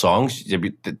the real songs,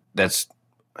 that's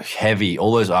heavy.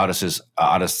 All those artists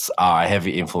are a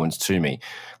heavy influence to me.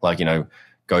 Like, you know,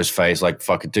 Ghostface, like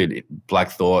fucking dude,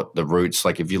 Black Thought, The Roots.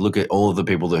 Like if you look at all of the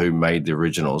people who made the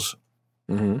originals,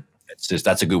 it's just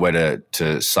that's a good way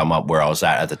to sum up where I was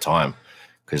at the time,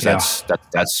 because that's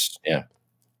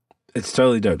it's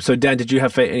totally dope. So Dan, did you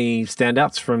have any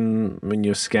standouts from when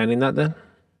you're scanning that then?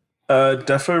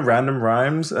 Defo, Random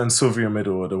Rhymes, and Sylvia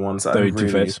Middle are the ones I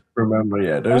really remember.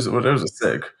 Yeah, those are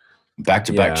sick.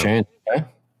 Back-to-back tunes. Okay?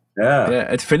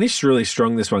 Yeah, it finished really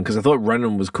strong this one because I thought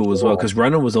Runnin' was cool as well. Because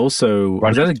Runnin' was also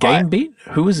was that a game beat?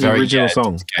 Who was the original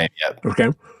song? Game, yeah.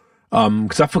 Okay.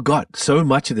 Because I forgot so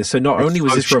much of this. So not only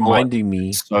was this reminding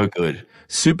me, so good,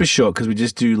 super short because we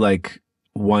just do like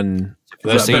one.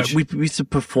 But we used to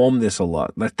perform this a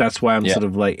lot. Like that's why I'm sort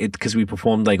of like it because we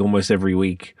performed like almost every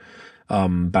week.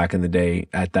 Back in the day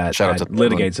at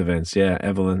Litigate's events. Yeah,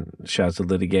 Evelyn, shout out to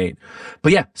Litigate.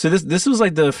 But yeah, so this was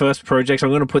like the first project. So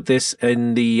I'm going to put this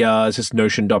in the, it's just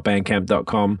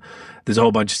notion.bandcamp.com. There's a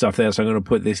whole bunch of stuff there. So I'm going to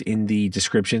put this in the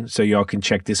description so y'all can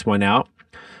check this one out.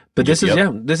 But this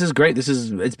is great.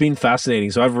 It's been fascinating.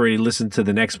 So I've already listened to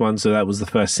the next one. So that was the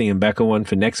first C and Becca one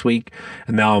for next week.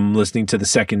 And now I'm listening to the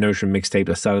second Notion mixtape.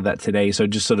 I started that today. So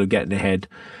just sort of getting ahead.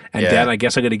 And Dan, I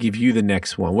guess I got to give you the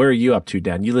next one. Where are you up to,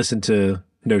 Dan? You listened to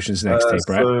Notion's next tape,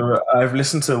 right? So I've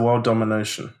listened to World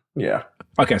Domination. Yeah.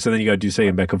 Okay. So then you got to do C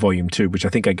and Becca Volume 2, which I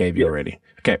think I gave you already.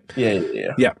 Okay.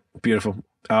 Yeah. Beautiful.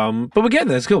 But we're getting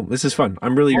there. It's cool. This is fun.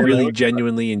 I'm really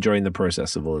genuinely enjoying the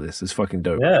process of all of this. It's fucking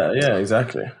dope. Yeah,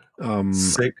 exactly.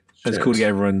 Sick. It's cool to get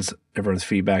everyone's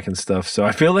feedback and stuff. So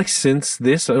I feel like since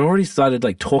this, I already started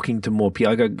like talking to more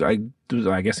people.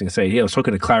 I guess I can say, I was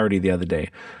talking to Clarity the other day.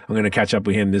 I'm going to catch up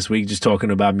with him this week, just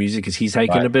talking about music because he's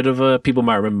taking a bit of a. People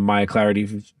might remember Maya Clarity,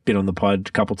 who's been on the pod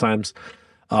a couple times.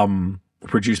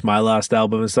 produced my last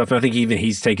album and stuff. And I think even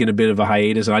he's taken a bit of a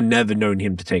hiatus. I never known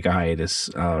him to take a hiatus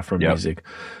from music.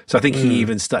 So I think he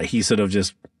even he's sort of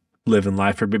just living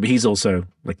life for a bit, but he's also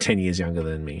like 10 years younger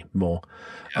than me, more.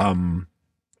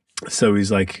 So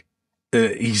he's like,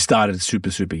 he started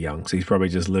super, super young. So he's probably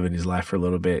just living his life for a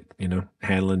little bit, you know,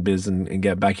 handling biz and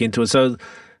get back into it. So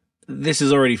this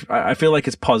is already, I feel like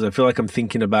it's positive. I feel like I'm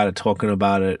thinking about it, talking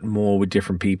about it more with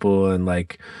different people, and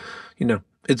like, you know,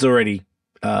 it's already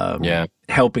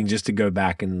helping just to go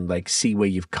back and like see where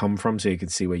you've come from so you can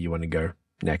see where you want to go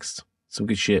next. Some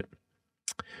good shit.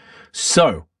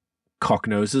 So,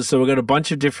 cocknoses. So we've got a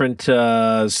bunch of different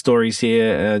stories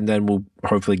here, and then we'll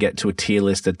hopefully get to a tier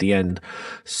list at the end.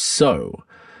 So,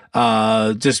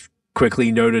 just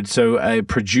quickly noted, so a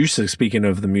producer, speaking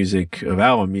of the music, of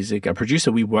our music, a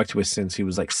producer we worked with since he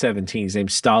was like 17, his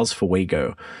name's Styles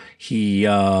Fuego. He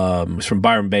was from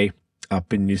Byron Bay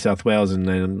up in New South Wales and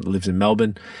then lives in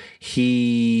Melbourne.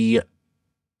 He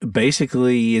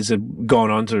basically is gone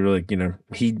on to, like, you know,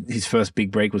 his first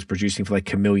big break was producing for like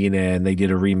Chameleonaire, and they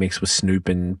did a remix with Snoop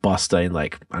and Busta in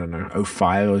like, I don't know,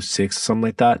 05, 06, something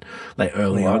like that, like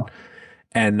early on.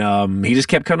 And he just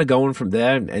kept kind of going from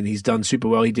there, and he's done super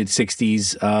well. He did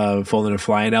 60s Falling and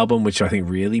Flying album, which I think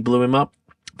really blew him up.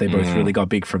 They both really got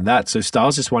big from that. So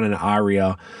Styles just won an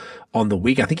ARIA on the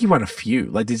week. I think he won a few.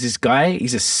 Like, there's this guy,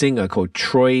 he's a singer called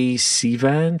Troye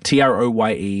Sivan,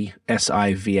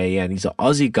 Troyesivan. He's an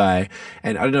Aussie guy.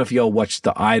 And I don't know if y'all watched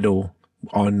The Idol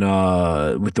on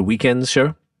with the Weeknd's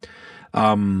show.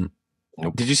 Nope.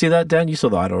 Did you see that, Dan? You saw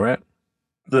The Idol, right?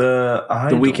 The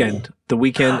Weeknd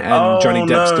and Johnny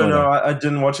Depp's daughter. No, I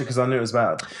didn't watch it because I knew it was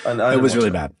bad. It was really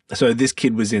bad. So this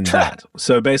kid was in that.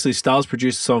 So basically, Styles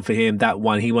produced a song for him. That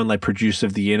one, he won like Producer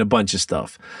of the Year and a bunch of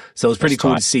stuff. So it was pretty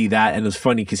cool to see that. And it was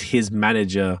funny because his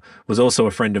manager was also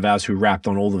a friend of ours who rapped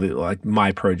on all of it, like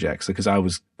my projects. Because I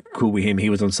was cool with him. He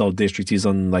was on Soul District. He's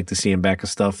on like the CM Becker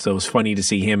stuff. So it was funny to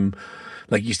see him.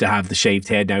 Like, used to have the shaved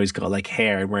head. Now he's got like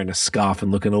hair and wearing a scarf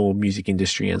and looking all music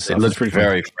industry and stuff. It looks pretty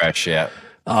very fresh, yeah.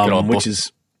 Which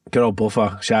is good old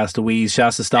Buffer. Shouts to Weeze,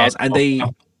 shouts to Styles. And they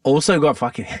also got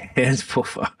fucking hands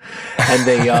Buffer. And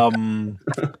they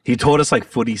he taught us like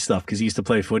footy stuff because he used to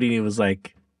play footy, and he was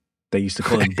like, they used to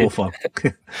call him Buffer.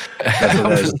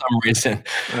 For some reason.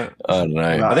 I don't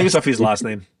know. I think it's off his last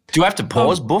name. Do you have to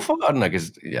pause Buffer? I don't know,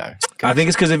 because I think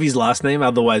it's because of his last name.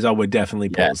 Otherwise, I would definitely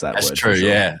pause that word. That's true,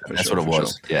 sure. That's what it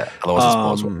was. Sure. Yeah, otherwise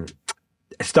it's pause.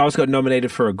 Styles got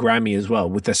nominated for a Grammy as well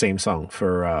with the same song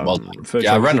for round of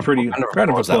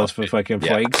applause for fucking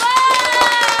Fuegs.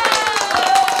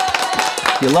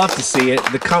 You love to see it.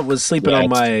 The cunt was sleeping on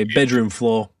my bedroom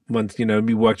floor once, you know,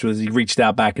 he reached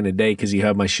out back in the day because he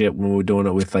heard my shit when we were doing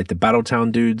it with like the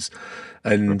Battletown dudes,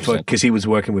 and because he was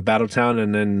working with Battletown,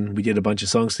 and then we did a bunch of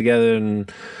songs together,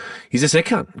 and he's a sick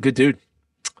cunt. Good dude.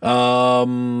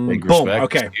 Boom.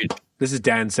 Okay. This is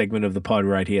Dan's segment of the pod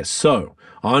right here. So,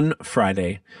 on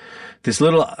Friday, this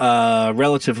little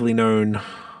relatively known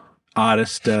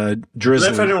artist,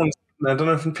 Drizzly. I don't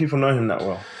know if people know him that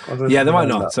well. Yeah, they might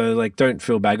not. So, like, don't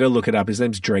feel bad. Go look it up. His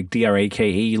name's Drake, Drake.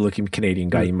 You look him, Canadian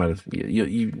guy. You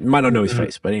might not know his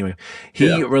face, but anyway,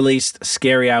 he released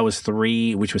 "Scary Hours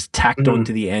 3," which was tacked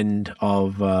onto the end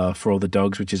of "For All the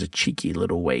Dogs," which is a cheeky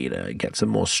little way to get some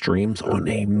more streams on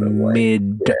a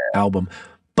mid album.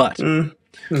 But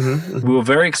we were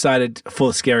very excited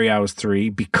for Scary Hours 3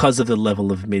 because of the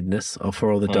level of midness of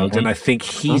For All the Dogs. And I think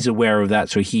he's aware of that.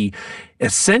 So he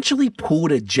essentially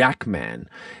pulled a Jackman.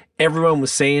 Everyone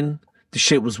was saying the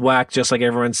shit was whack, just like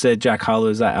everyone said Jack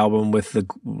Harlow's that album with the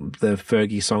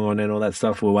Fergie song on it and all that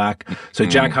stuff were whack. So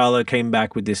Jack Harlow came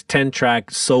back with this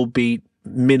 10-track soul beat,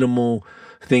 minimal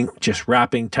thing, just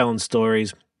rapping, telling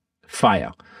stories,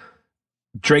 fire.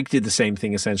 Drake did the same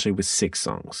thing essentially with 6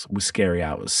 songs with Scary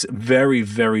Hours. Very,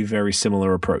 very, very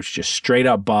similar approach. Just straight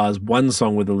up bars, one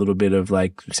song with a little bit of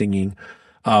like singing.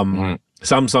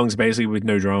 Some songs basically with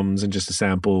no drums and just a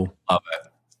sample.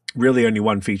 Really only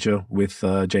one feature with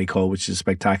J. Cole, which is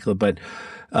spectacular. But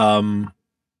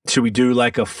should we do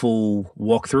like a full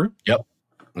walkthrough? Yep.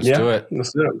 Let's do it.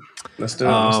 Let's do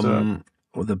it.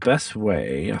 Well, the best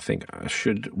way, I think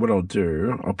what I'll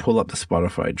do, I'll pull up the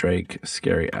Spotify Drake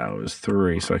Scary Hours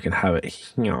 3 so I can have it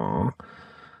here.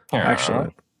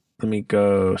 Actually, let me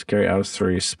go Scary Hours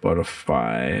 3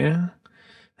 Spotify.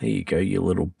 There you go, you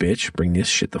little bitch. Bring this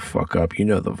shit the fuck up. You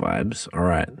know the vibes. All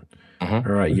right. All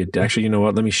right. Actually, you know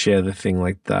what? Let me share the thing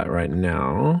like that right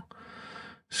now.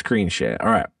 Screen share.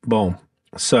 All right. Boom.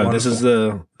 So wonderful. This is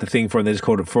the thing for they just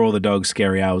called it For All the Dogs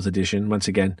Scary Hours edition. Once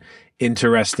again,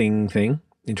 interesting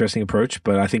approach,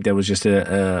 but I think that was just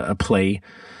a play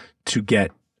to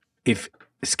get, if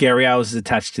Scary Hours is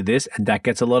attached to this, and that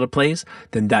gets a lot of plays,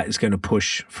 then that is going to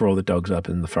push For All the Dogs Up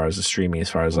in as far as the streaming, as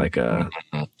far as like a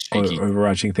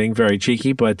overarching thing. Very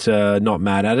cheeky, but not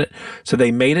mad at it. So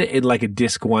they made it in like a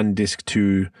disc 1, disc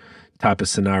 2 type of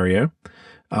scenario.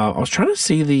 I was trying to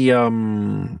see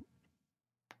the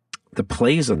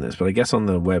plays on this, but I guess on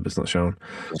the web it's not shown.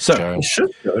 So it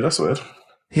should go. That's weird.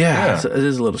 Yeah. So it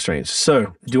is a little strange. So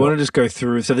do you want to just go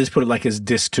through? So this put it like as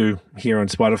disc 2 here on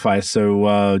Spotify.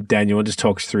 So Dan, you want to just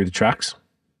talk us through the tracks?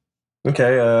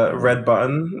 Okay, Red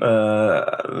Button.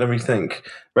 Let me think.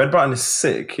 Red Button is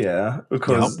sick, yeah,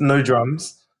 because no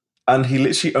drums, and he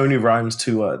literally only rhymes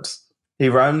 2 words. He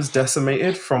rhymes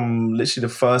decimated from literally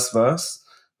the first verse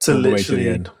to literally the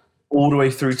end. All the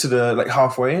way through to the like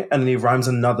halfway, and then he rhymes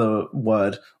another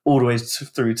word all the way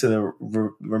through to the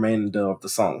remainder of the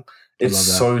song. It's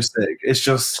so sick. It's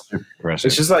just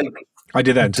like I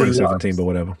did that in 2017, but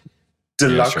whatever.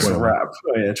 Deluxe rap.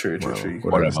 Oh yeah, true.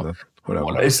 Whatever.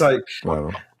 It's like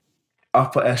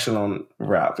upper echelon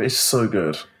rap. It's so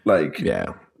good. Like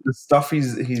the stuff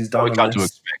he's done. We can't do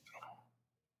expect.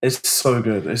 It's so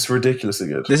good. It's ridiculously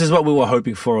good. This is what we were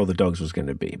hoping For All the Dogs was going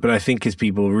to be. But I think because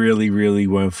people really, really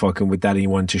weren't fucking with that, and he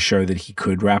wanted to show that he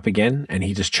could rap again, and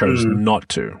he just chose not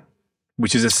to,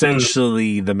 which is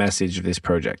essentially the message of this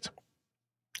project.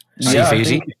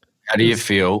 Feezy, how do you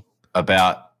feel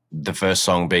about the first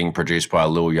song being produced by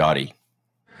Lil Yachty?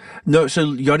 No, so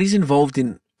Yachty's involved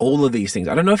in all of these things.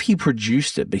 I don't know if he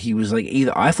produced it, but he was like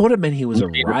I thought it meant he was a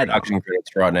writer. Production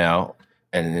credits right now.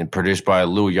 And then produced by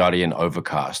Lil Yachty and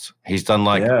Overcast. He's done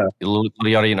Lil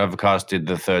Yachty and Overcast did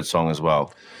the 3rd song as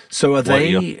well. So are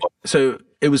they? So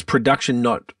it was production,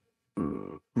 not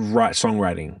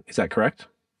songwriting. Is that correct?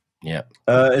 Yeah.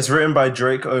 It's written by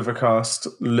Drake, Overcast,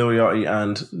 Lil Yachty,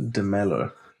 and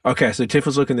DeMello. Okay, so Tiff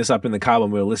was looking this up in the car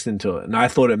when we were listening to it, and I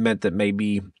thought it meant that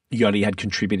maybe Yachty had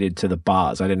contributed to the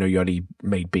bars. I didn't know Yachty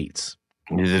made beats.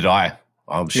 Neither did I.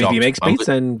 I'm shocked. If he makes beats,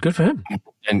 then good for him.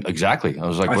 And exactly. I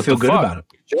was like, I feel good about it.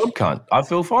 Good job, cunt. I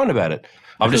feel fine about it.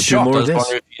 I'm just shocked. I was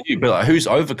wondering if you knew, but like, who's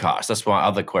Overcast? That's my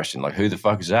other question. Like, who the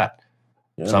fuck is that?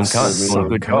 Some cunt doing a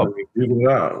good job.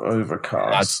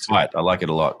 Overcast. That's tight. I like it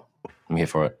a lot. I'm here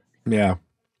for it. Yeah.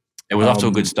 It was off to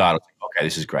a good start. I was like, okay,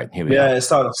 this is great. Here we go. Yeah, it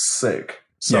started off sick.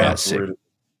 Sick. Really.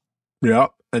 Yeah.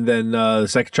 And then the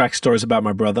second track, Stories About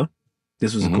My Brother.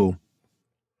 This was cool.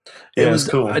 Yeah, it was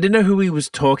cool. I didn't know who he was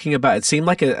talking about. It seemed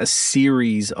like a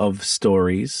series of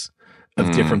stories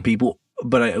of different people,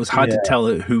 but it was hard to tell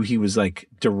who he was like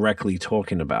directly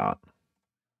talking about.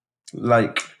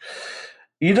 Like,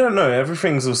 you don't know.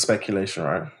 Everything's all speculation,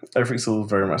 right? Everything's all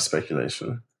very much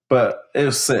speculation. But it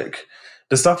was sick.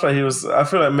 The stuff that he was, I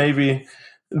feel like maybe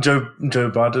Joe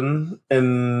Budden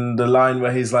in the line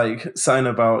where he's like saying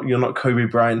about "You're not Kobe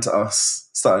Bryant to us,"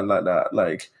 something like that.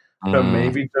 Like. But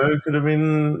maybe Joe could have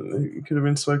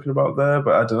been spoken about there,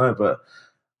 but I don't know. But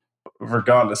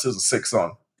regardless, it was a sick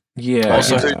song. Yeah.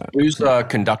 Also, who's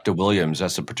Conductor Williams?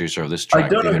 That's the producer of this track. I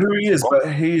don't know who he is,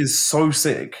 but he is so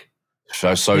sick. He's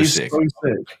sick. So sick.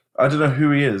 I don't know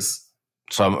who he is.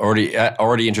 So I'm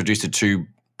already introduced to 2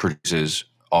 producers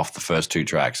off the first 2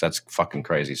 tracks. That's fucking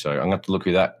crazy. So I'm going to have to look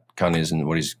who that cunt is and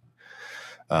what his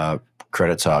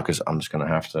credits are, because I'm just going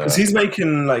to have to. Because he's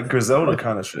making like Griselda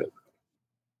kind of shit.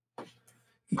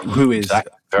 Who is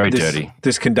very dirty?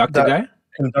 This Conductor guy?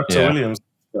 Conductor Williams.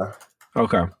 Yeah.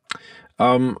 Okay.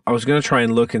 I was gonna try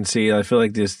and look and see. I feel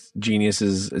like this Genius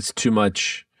it's too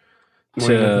much. He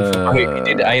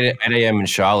did 8 a.m. in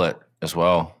Charlotte as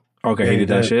well. Okay, he did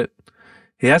that shit.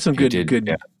 He had some good.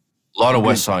 A lot of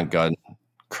West Side Gun.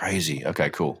 Crazy. Okay,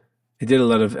 cool. He did a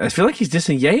lot of. I feel like he's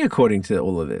dissing Ye according to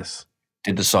all of this.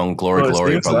 Did the song "Glory,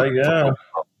 Glory,"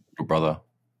 brother.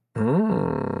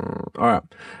 All right.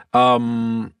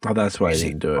 That's why I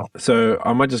didn't do it. So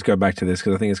I might just go back to this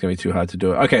because I think it's going to be too hard to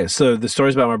do it. Okay, so the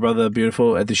Stories About My Brother,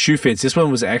 beautiful. At the Shoe Fits, this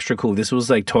one was extra cool. This was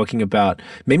like talking about,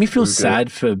 made me feel sad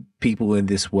for people in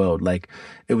this world. Like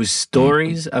it was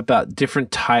stories about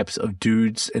different types of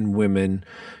dudes and women.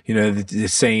 You know, the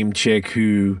same chick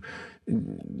who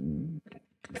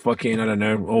fucking, I don't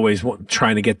know, always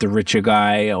trying to get the richer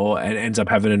guy, and ends up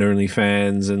having an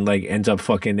OnlyFans, and like ends up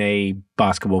fucking a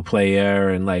basketball player,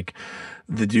 and like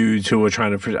the dudes who were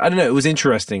trying to, I don't know, it was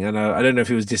interesting. And I don't know if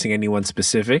he was dissing anyone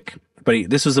specific, but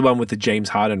this was the one with the James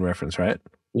Harden reference, right?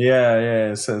 Yeah.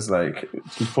 It says like,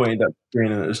 he pointed at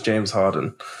green and it was James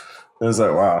Harden. It was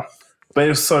like, wow. But it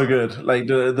was so good. Like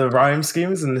the rhyme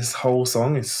schemes in this whole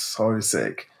song is so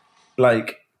sick.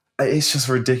 Like, it's just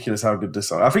ridiculous how good this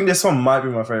song. I think this one might be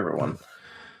my favorite one.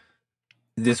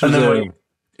 This was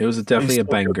definitely a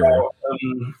banger.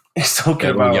 He's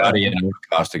talking about Yachty and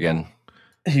Cast again.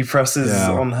 he presses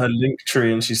on her link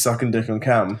tree and she's sucking dick on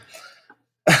cam.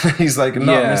 He's like,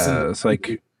 it's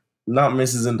like not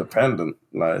Mrs. Independent.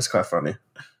 Like, it's quite funny.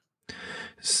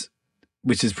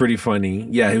 Which is pretty funny.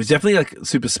 Yeah, he was definitely like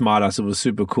super smart ass. It was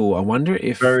super cool. I wonder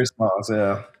if very smart,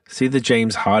 yeah. See the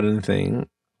James Harden thing.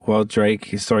 Well, Drake,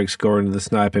 historic scorer into the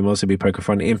sniper, may also be poker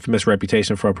fun. Infamous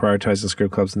reputation for prioritizing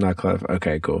script clubs and nightclubs.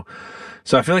 Okay, cool.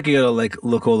 So I feel like you gotta like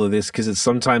look all of this because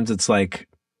sometimes it's like,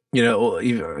 you know,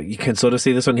 you can sort of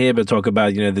see this on here, but talk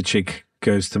about, you know, the chick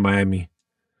goes to Miami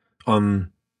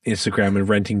on Instagram and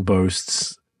renting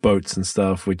boats and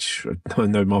stuff, which I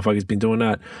know motherfuckers been doing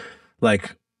that.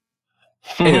 Like,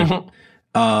 anyway,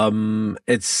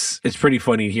 it's pretty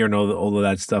funny hearing all of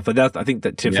that stuff. But I think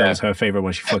that Tiff, that was her favorite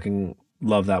one. She fucking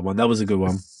loved that one. That was a good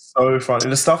one. So funny.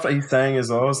 And the stuff that he's saying as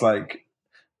well is like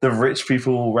the rich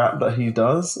people rap that he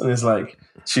does, and it's like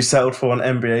she settled for an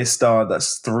NBA star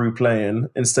that's through playing.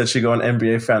 Instead, she got an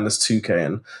NBA fan that's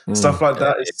 2K and stuff like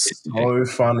that. Is so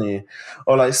funny.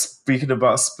 Or like speaking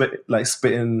about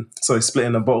splitting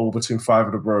a bottle between 5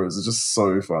 of the bros. It's just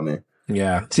so funny.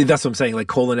 Yeah. See, that's what I'm saying. Like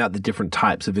calling out the different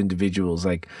types of individuals.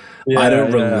 Like I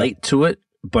don't relate to it,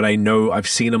 but I know I've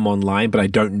seen them online, but I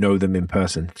don't know them in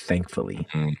person, thankfully.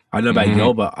 I know about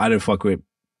y'all, but I don't fuck with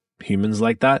humans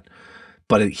like that.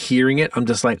 But hearing it, I'm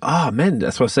just like, oh, man,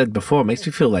 that's what I said before. It makes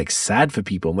me feel like sad for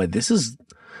people. I'm like, this is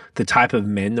the type of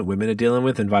men that women are dealing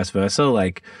with and vice versa.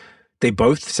 Like they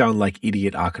both sound like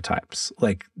idiot archetypes.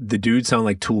 Like the dudes sound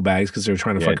like tool bags because they're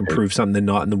trying to fucking prove something they're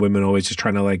not. And the women are always just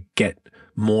trying to like get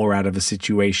more out of a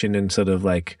situation and sort of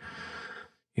like,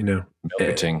 you know.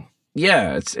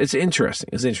 Yeah, it's interesting.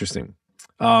 It's interesting.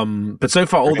 But so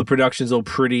far, all the production's all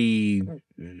pretty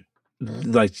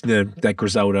like that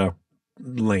Griselda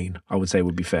lane, I would say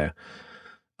would be fair.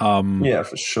 Yeah,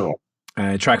 for sure.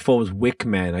 Track 4 was Wick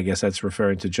Man. I guess that's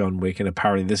referring to John Wick, and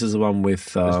apparently this is the one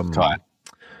with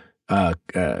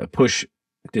Push.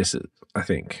 This is, I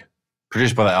think,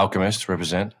 produced by The Alchemist.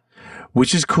 Represent,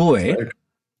 which is cool, eh?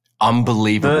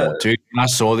 Unbelievable, dude. When I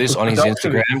saw this on his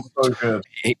Instagram, so good.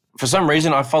 For some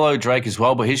reason I follow Drake as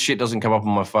well, but his shit doesn't come up on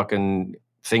my fucking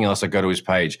thing unless I go to his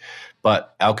page.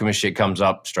 But Alchemist shit comes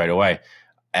up straight away,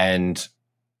 and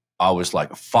I was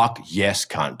like, fuck yes,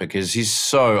 cunt, because he's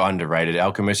so underrated.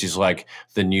 Alchemist is like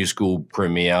the new school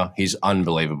premier. He's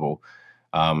unbelievable.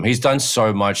 He's done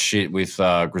so much shit with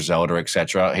Griselda,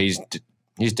 etc. He's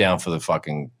down for the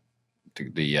fucking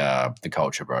the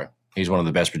culture, bro. He's one of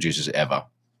the best producers ever.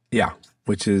 Yeah,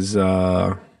 which is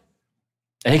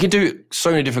and he can do so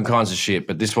many different kinds of shit,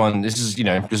 but this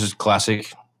is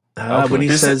classic. When he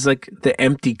says like the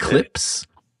empty clips,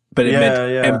 but it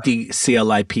meant empty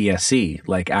CLIPSE,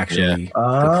 like actually the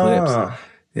clips.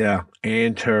 Yeah,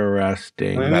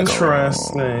 interesting.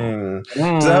 Interesting.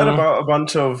 I heard about a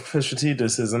bunch of Pusha T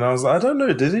disses, and I was like, I don't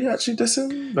know, did he actually diss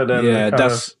him? But then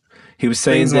he was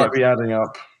saying things that might be adding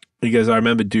up. He goes, I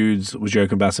remember dudes was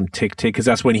joking about some tick because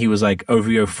that's when he was like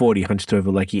OVO 40 hunched over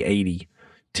like he 80.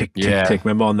 Tick.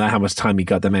 Remember on that how much time he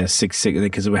got that man 6'6"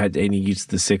 because we had any use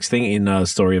the 6 thing in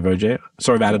Story of Adidon,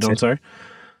 sorry.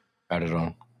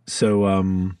 Adidon. So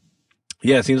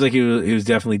yeah, it seems like he was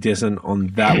definitely dissing on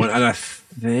that one. And I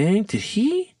think did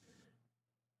he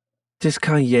diss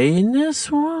Kanye in this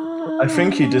one? I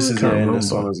think he disses Ye in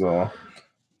this one as well.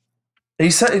 He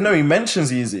said he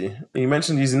mentions Yeezy. He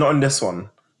mentioned Yeezy, not in this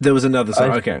one. There was another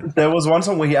song. Okay. There was one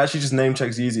song where he actually just name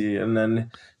checks Yeezy and then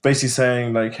basically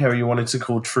saying like, Harry wanted to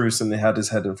call truce and they had his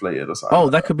head inflated or something. Oh,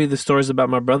 that could be the stories about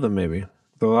my brother, maybe.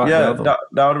 That would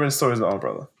have been stories about my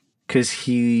brother. Because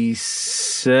he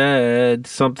said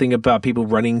something about people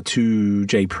running to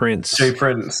Jay Prince.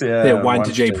 Yeah, wine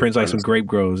to Jay Prince like some grape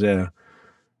growers, yeah.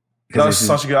 That was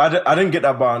such a good. I didn't get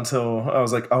that bar until I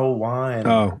was like, "Oh, wine!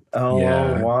 Oh,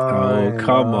 yeah. Wine! Oh,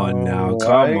 come on now!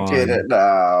 Come on! I get it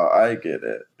now! I get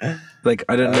it." Like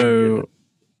I don't know.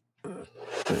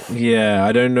 Yeah,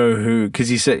 I don't know who because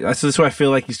he said. So that's why I feel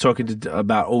like he's talking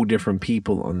about all different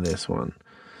people on this one.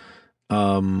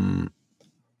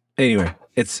 Anyway,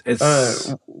 it's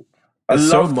I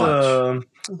love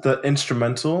the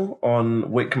instrumental on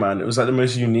Wickman. It was like the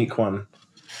most unique one.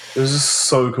 It was just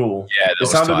so cool. Yeah, it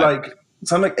sounded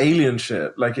like alien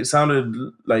shit. Like it sounded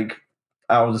like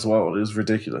out of this world. It was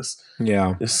ridiculous.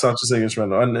 Yeah, it's such a sick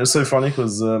instrumental, and it's so funny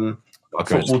because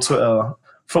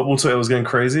football Twitter was going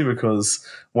crazy because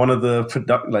one of the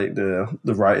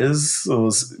the writers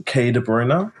was K De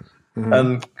Bruyne,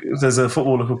 and there's a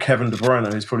footballer called Kevin De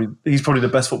Bruyne. He's probably the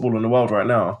best footballer in the world right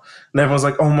now, and everyone's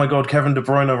like, "Oh my god, Kevin De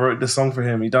Bruyne wrote this song for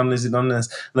him. He done this. And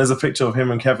there's a picture of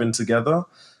him and Kevin together."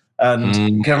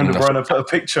 And Kevin De Bruyne put a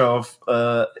picture of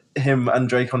him and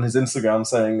Drake on his Instagram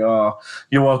saying, "Oh,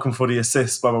 you're welcome for the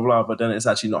assist, blah blah blah." But then it's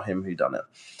actually not him who done it.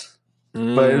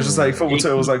 But it was just like football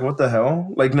Twitter was like, "What the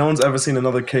hell?" Like no one's ever seen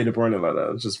another K De Bruyne like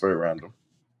that. It's just very random.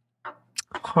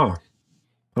 Huh.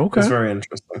 Okay. It's very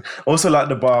interesting. Also, like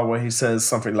the bar where he says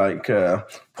something like,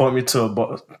 point me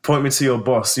to your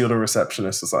boss, you're the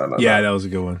receptionist," or something like that. Yeah, that was a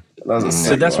good one.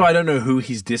 So that's why I don't know who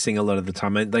he's dissing a lot of the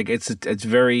time. Like it's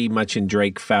very much in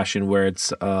Drake fashion where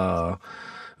it's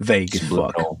vague as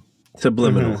fuck.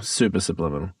 Subliminal. Super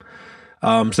subliminal.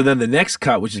 So then the next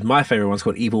cut, which is my favorite one, is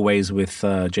called Evil Ways with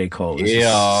J. Cole.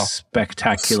 It's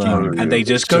spectacular. And they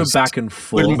just go back and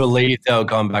forth. Couldn't believe they were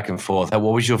going back and forth.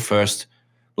 What was your first...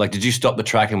 Like, did you stop the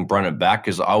track and run it back?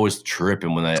 Because I was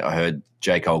tripping when I heard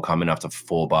J. Cole come in after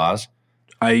 4 bars.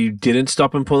 I didn't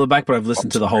stop and pull it back, but I've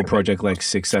listened to the whole project like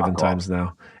 6-7 times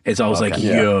now. I was like,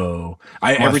 yo.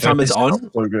 Every time it's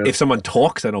on, if someone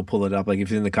talks, then I'll pull it up. Like, if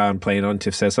it's in the car and play it on,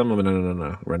 Tiff says something, I'm like,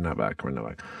 no. Run that back.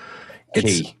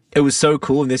 It was so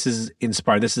cool, and this is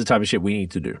inspiring. This is the type of shit we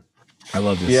need to do. I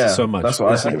love this so much. That's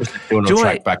what I think. Doing a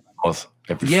track back and forth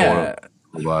every 4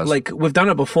 bars. Like we've done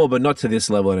it before, but not to this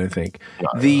level. I don't think.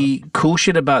 The cool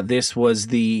shit about this was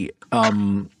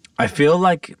I feel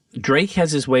like Drake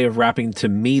has this way of rapping to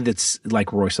me that's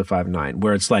like Royce the 5'9",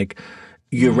 where it's like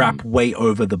you rap way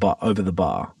over the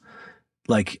bar,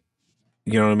 like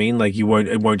you know what I mean. Like it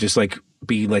won't just like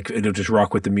be like it'll just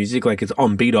rock with the music. Like it's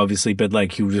on beat, obviously, but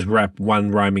like he'll just rap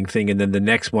one rhyming thing, and then the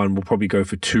next one will probably go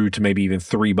for 2 to maybe even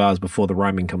 3 bars before the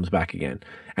rhyming comes back again,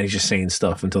 and he's just saying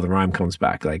stuff until the rhyme comes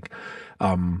back. Like.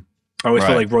 I always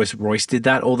felt like Royce did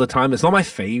that all the time. It's not my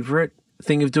favorite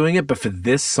thing of doing it, but for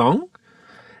this song,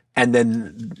 and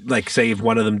then like say if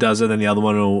one of them does it, then the other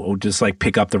one will just like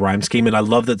pick up the rhyme scheme. And I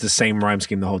love that it's the same rhyme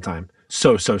scheme the whole time.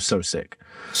 So sick.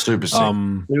 Super sick.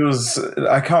 It was.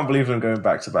 I can't believe them going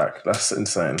back to back. That's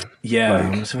insane. Yeah, like,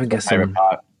 I'm just guessing.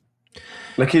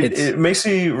 Like it makes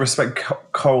you respect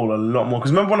Cole a lot more.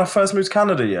 Because remember when I first moved to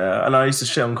Canada, and I used to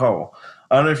shit on Cole.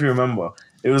 I don't know if you remember.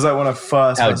 It was like when I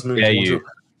first moved to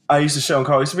I used to shit on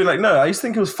Cole. I used to be like, no, I used to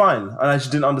think it was fine. And I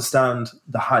just didn't understand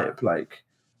the hype. Like,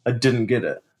 I didn't get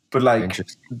it. But like,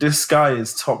 this guy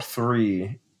is top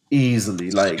 3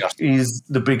 easily. Like, he's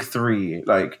the big 3.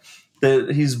 Like,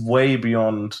 he's way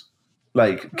beyond,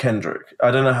 like, Kendrick.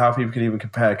 I don't know how people can even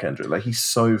compare Kendrick. Like, he's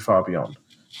so far beyond.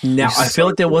 Now, I feel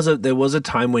like there was a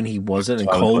time when he wasn't, and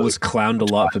Cole was clowned a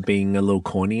lot for being a little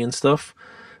corny and stuff.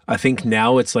 I think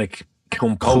now it's like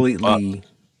completely...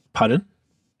 Pardon?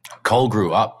 Cole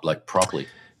grew up like properly.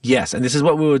 Yes, and this is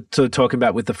what we were sort of talking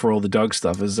about with the For All the Dogs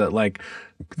stuff, is that like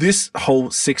this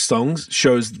whole 6 songs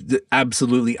shows that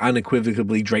absolutely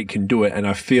unequivocally Drake can do it, and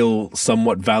I feel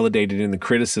somewhat validated in the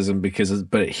criticism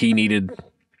but he needed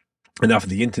enough of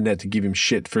the internet to give him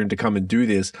shit for him to come and do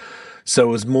this. So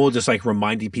it was more just like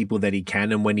reminding people that he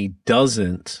can, and when he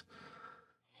doesn't,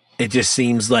 it just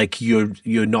seems like you're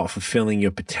not fulfilling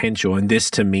your potential. And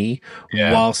this to me,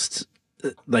 whilst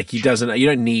like you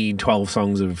don't need 12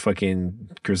 songs of fucking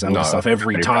Griselda stuff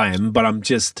every time, but I'm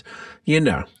just, gave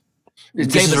us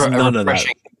none of that.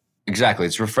 Exactly.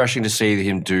 It's refreshing to see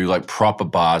him do like proper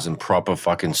bars and proper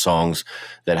fucking songs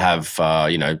that have,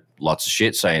 lots of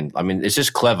shit saying. I mean, it's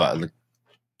just clever.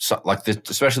 Like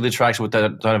especially the tracks that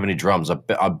don't have any drums.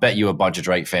 I bet you a bunch of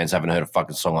Drake fans haven't heard a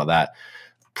fucking song like that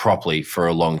properly for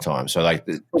a long time. So like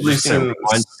it just,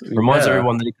 reminds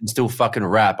everyone that he can still fucking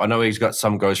rap. I know he's got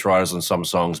some ghostwriters on some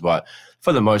songs, but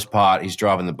for the most part he's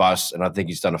driving the bus, and I think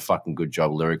he's done a fucking good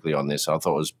job lyrically on this. I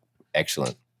thought it was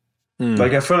excellent.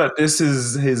 Like I feel like this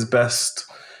is his best,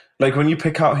 like when you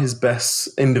pick out his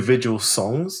best individual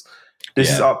songs,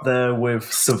 this is up there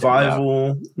with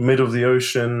Survival, Middle of the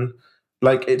Ocean.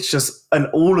 Like it's just, and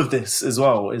all of this as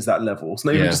well is that level. It's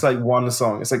not even just like one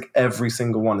song. It's like every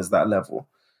single one is that level.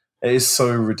 It is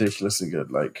so ridiculously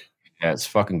good. Like, yeah, it's a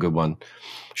fucking good one.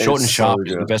 Short and sharp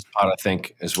is the best part, I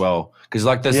think, as well. Because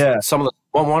like there's some of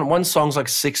the one song's like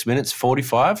 6 minutes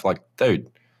 45. Like, dude,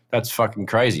 that's fucking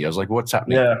crazy. I was like, what's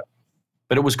happening? Yeah,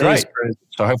 but it was great.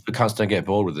 So hopefully, cunts don't get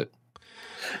bored with it.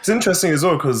 It's interesting as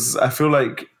well because I feel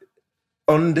like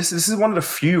on this is one of the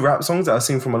few rap songs that I've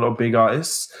seen from a lot of big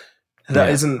artists that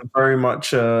isn't very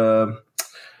much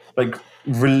like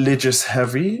religious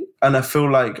heavy, and I feel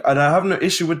like, and I have no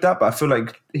issue with that, but I feel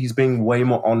like he's being way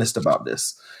more honest about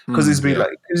this because he's been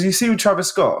like, because you see with Travis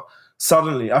Scott,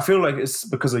 suddenly I feel like it's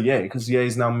because of Ye, because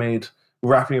Ye's now made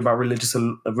rapping about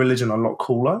religion a lot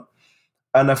cooler,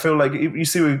 and I feel like you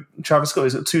see with Travis Scott,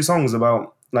 he's got 2 songs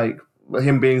about like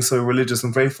him being so religious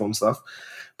and faithful and stuff,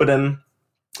 but then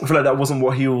I feel like that wasn't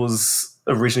what he was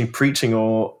originally preaching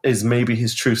or is maybe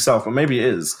his true self, or maybe it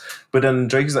is. But then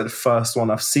Drake is like the first one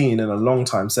I've seen in a long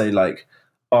time say like,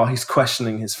 oh, he's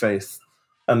questioning his faith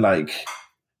and like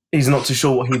he's not too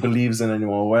sure what he believes in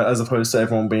anymore, as opposed to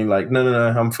everyone being like, no,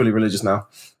 I'm fully religious now,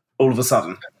 all of a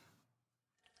sudden,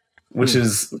 which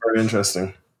is very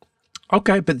interesting.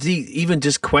 Okay, but even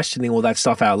just questioning all that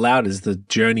stuff out loud is the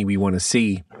journey we want to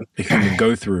see a human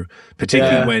go through,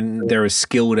 particularly when they're as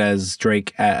skilled as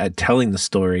Drake at telling the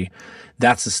story.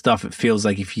 That's the stuff it feels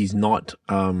like if he's not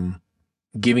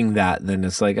giving that, then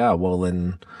it's like, oh, well,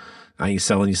 then are you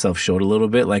selling yourself short a little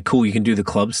bit? Like, cool, you can do the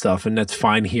club stuff, and that's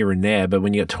fine here and there, but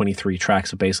when you got 23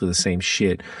 tracks of basically the same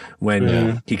shit,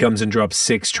 when he comes and drops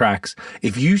 6 tracks,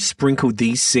 if you sprinkled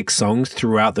these 6 songs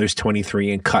throughout those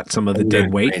 23 and cut some of the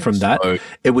dead weight from that,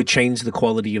 it would change the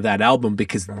quality of that album,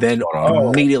 because then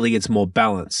immediately it's more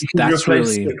balanced. You can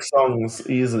replace 6 songs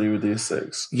easily with these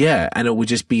 6. Yeah, and it would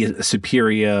just be a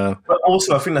superior... But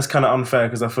also, I think that's kind of unfair,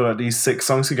 because I feel like these 6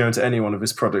 songs could go into any one of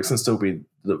his projects and still be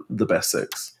the best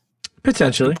 6.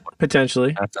 Potentially.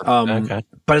 Okay.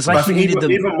 But it's like I think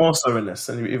even more so in this,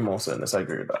 I agree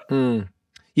with that.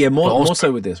 Yeah, more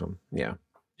so with this one. Yeah.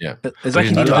 It's like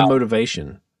he needed the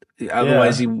motivation.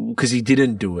 Otherwise, because he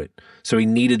didn't do it, so he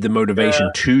needed the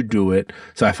motivation to do it.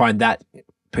 So I find that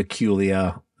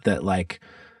peculiar. That like,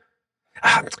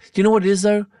 do you know what it is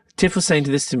though? Tiff was saying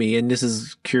this to me, and this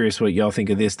is curious what y'all think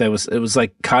of this. It was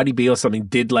like Cardi B or something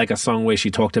did like a song where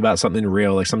she talked about something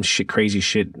real, like some crazy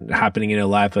shit happening in her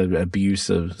life,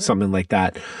 abuse or something like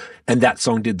that. And that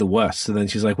song did the worst. So then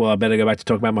she's like, well, I better go back to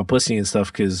talk about my pussy and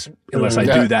stuff, because unless I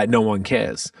do that, no one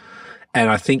cares.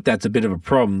 And I think that's a bit of a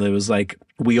problem. There was like,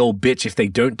 we all bitch if they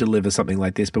don't deliver something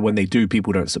like this, but when they do,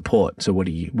 people don't support. So what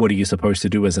are you supposed to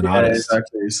do as an artist?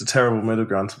 Exactly. It's a terrible middle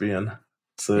ground to be in.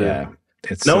 So yeah.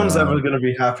 No one's ever going to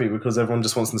be happy, because everyone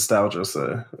just wants nostalgia.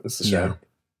 So it's a shame.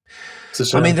 It's a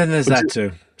shame. I mean, then there's that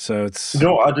too. So it's... You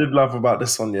know what I did love about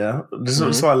this one, yeah? This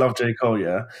is why I love J. Cole,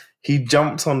 yeah? He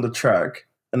jumped on the track,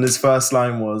 and his first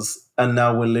line was, and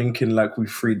now we're linking like we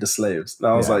freed the slaves. And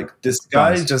I was like, this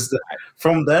guy just...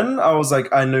 From then, I was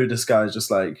like, I know this guy is just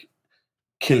like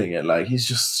killing it. Like, he's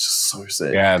just so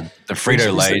sick. Yeah, the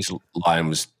Frito-Lay's line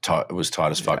was tight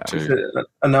as fuck too.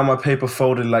 And now my paper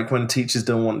folded like when teachers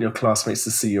don't want your classmates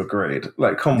to see your grade.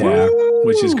 Like, come on.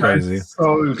 Which is crazy.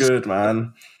 So good,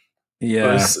 man.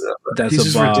 Yeah, that's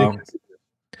a bar. Ridiculous.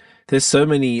 There's so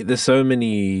many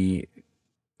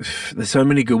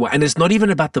good ones, and it's not even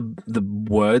about the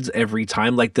words every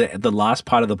time. Like the last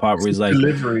part of the part where he's like,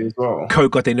 delivery as well.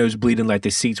 Coke got their nose bleeding like the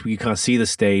seats where you can't see the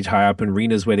stage, high up in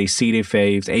arenas where they see their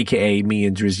faves, aka me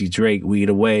and Drizzy Drake, we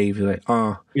the wave. You're like,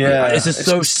 it's just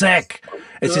so sick.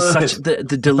 It's just such the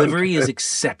delivery is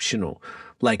exceptional.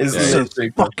 Like it's so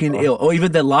fucking ill. Or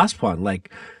even the last one,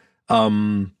 like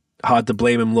hard to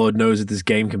blame him, Lord knows that this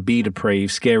game can be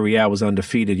depraved. Scary hours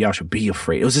undefeated, y'all should be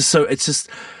afraid. It was just so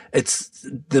it's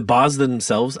the bars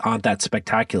themselves aren't that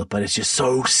spectacular, but it's just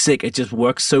so sick. It just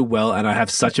works so well, and I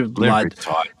have such a blood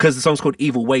because the song's called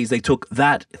Evil Ways. They took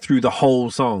that through the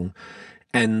whole song,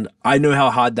 and I know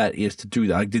how hard that is to do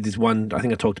that. I did this one, I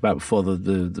think I talked about before,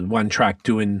 the one track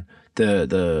doing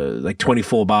the like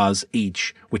 24 bars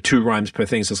each with 2 rhymes per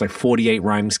thing, so it's like 48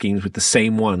 rhyme schemes with the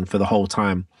same one for the whole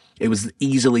time. It was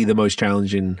easily the most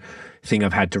challenging thing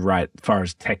I've had to write as far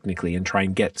as technically, and try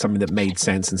and get something that made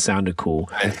sense and sounded cool.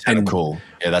 And cool.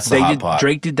 Yeah, that's the hard part.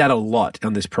 Drake did that a lot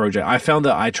on this project. I found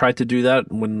that I tried to do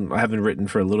that when I haven't written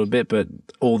for a little bit, but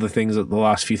all the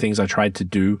last few things I tried to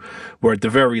do were at the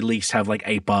very least have like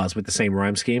 8 bars with the same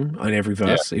rhyme scheme on every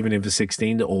verse, even if it's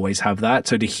 16, to always have that.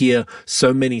 So to hear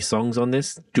so many songs on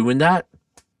this doing that,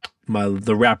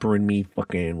 the rapper in me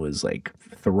fucking was like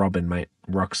throbbing, mate.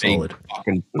 Rock solid.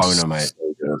 Fucking boner, mate.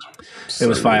 It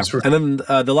was fire. And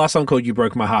then the last song called You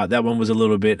Broke My Heart, that one was a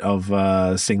little bit of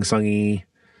sing-songy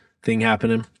thing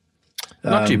happening.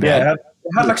 Not too bad. Yeah, it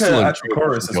had like an actual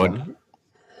chorus as well.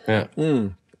 Yeah.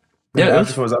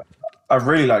 I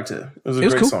really liked it. It was a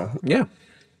great song. Yeah.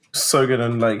 So good.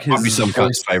 And like his might be some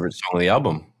kind of favorite song of the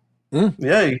album.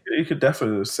 Yeah, you could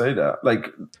definitely say that. Like,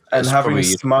 and having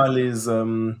Smiley's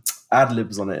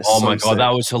ad-libs on it. Oh my God,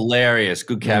 that was hilarious.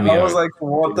 Good cameo. I was like,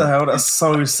 what the hell? That's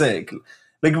so sick.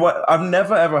 Like, what I've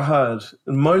never ever heard,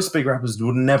 most big rappers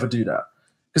would never do that.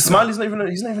 Because Smiley's not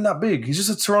even that big. He's just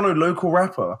a Toronto local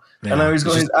rapper. Yeah. And now he's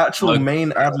got his actual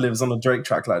main ad-libs on a Drake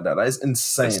track like that. That is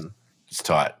insane. It's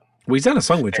tight. Well, he's done a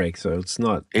song with Drake, so it's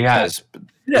not... He has.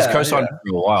 He's co-signed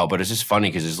for a while, but it's just funny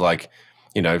because it's like,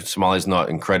 you know, Smiley's not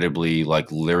incredibly like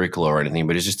lyrical or anything,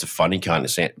 but he's just a funny kind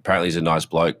of... Apparently he's a nice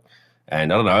bloke.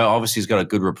 And I don't know, obviously he's got a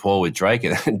good rapport with Drake,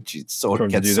 and it sort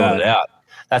of gets sorted out.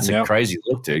 That's a crazy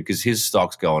look, dude, because his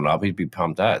stock's going up. He'd be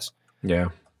pumped ass. Yeah.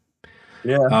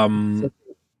 Yeah.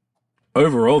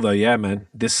 Overall, though, yeah, man,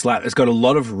 this slap. It's got a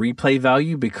lot of replay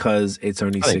value because it's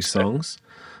only 6 songs.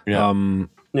 Yeah.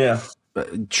 Yeah.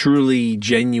 Truly,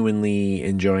 genuinely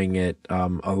enjoying it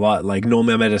a lot. Like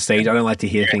normally I'm at a stage, I don't like to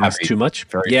hear things too much.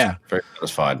 Very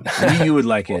satisfied. You would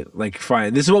like it. Like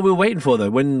fine. This is what we were waiting for though.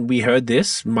 When we heard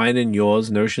this, mine and yours,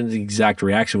 Notion's exact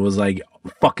reaction was like,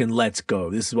 fucking let's go.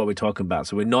 This is what we're talking about.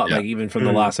 So we're not like even from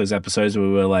the last those episodes where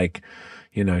we were like,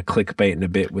 clickbaiting a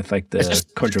bit with like the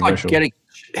controversial.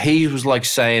 He was like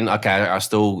saying, okay, I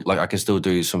can still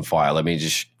do some fire. I'm gonna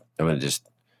just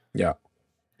yeah.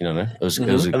 It was and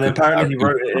then apparently he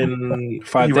wrote it in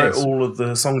 5 days. He wrote all of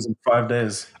the songs in 5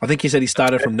 days. I think he said he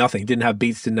started from nothing, didn't have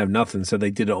beats, didn't have nothing, so they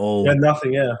did it all. Yeah,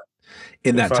 nothing. Yeah,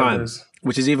 in that time,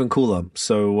 which is even cooler.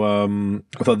 So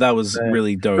I thought that was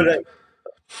really dope. But,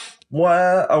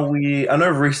 where are we? I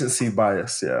know recency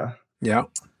bias. Yeah. Yeah.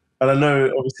 And I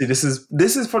know obviously this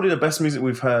is probably the best music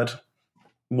we've heard.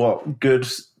 Good,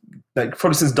 like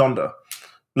probably since Donda,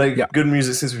 good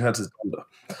music since we've had since Donda.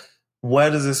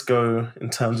 Where does this go in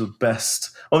terms of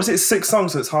best? Obviously, it's 6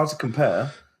 songs, so it's hard to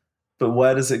compare. But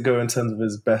where does it go in terms of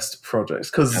his best projects?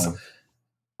 Because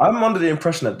I'm under the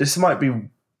impression that this might be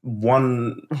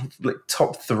one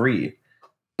top 3.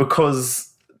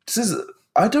 Because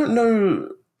I don't know.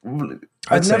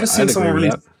 I've never seen someone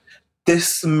release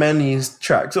this many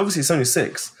tracks. Obviously, it's only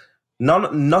 6.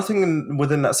 Nothing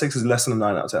within that 6 is less than a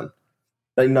 9 out of 10.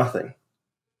 Like nothing.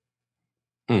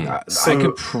 So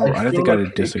I don't think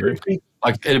I'd disagree.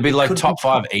 It'd be like top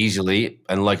 5 easily,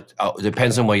 and it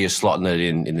depends on where you're slotting it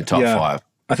in the top 5.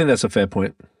 I think that's a fair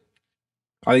point.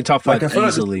 I think top 5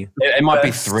 easily. It might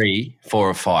be 3, 4,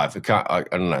 or 5. It can't. I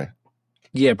don't know.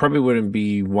 Yeah, probably wouldn't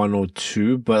be 1 or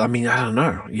 2, but I mean, I don't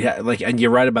know. Yeah, and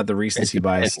you're right about the recency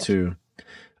bias too.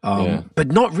 But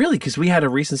not really, because we had a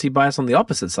recency bias on the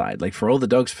opposite side. Like for All the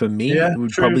Dogs, for me, it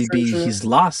would probably be his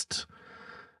last.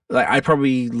 Like I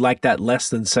probably like that less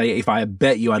than say if I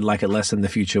bet you I'd like it less than the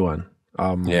Future one.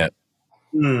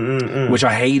 Which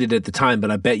I hated at the time,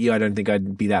 but I bet you I don't think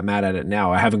I'd be that mad at it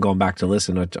now. I haven't gone back to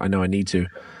listen. I know I need to,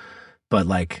 but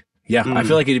I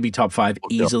feel like it'd be top 5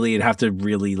 easily. I'd have to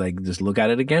really just look at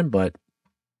it again, but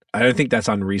I don't think that's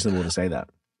unreasonable to say that.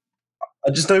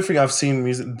 I just don't think I've seen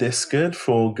music this good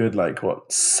for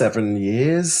 7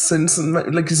 years since.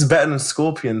 It's better than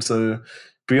Scorpion. So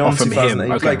beyond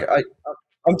 2008, okay.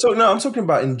 I'm talking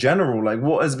about in general. Like,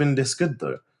 what has been this good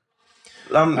though?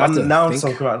 I'm now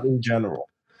talking about in general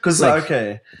because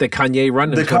the Kanye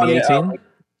run in 2018.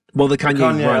 Well, the Kanye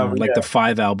run, album, the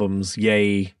 5 albums,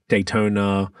 Ye,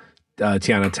 Daytona,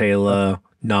 Tiana Taylor,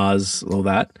 Nas, all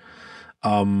that.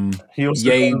 He also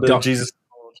did Jesus.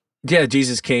 Yeah,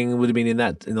 Jesus King would have been in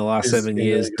that in the last 7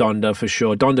 years. Donda for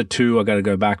sure. Donda 2, I got to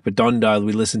go back, but Donda,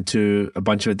 we listened to a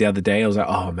bunch of it the other day. I was like,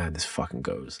 oh man, this fucking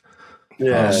goes.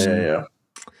 Yeah.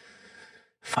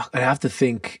 Fuck, I'd have to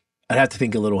think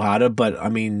a little harder, but I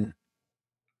mean,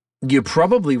 you're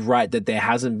probably right that there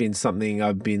hasn't been something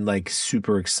I've been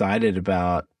super excited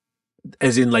about,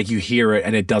 as in you hear it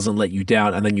and it doesn't let you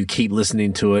down, and then you keep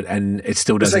listening to it and it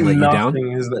still doesn't let you down.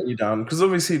 Nothing has let you down, because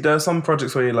obviously there are some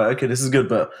projects where you're like, okay, this is good,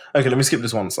 but okay, let me skip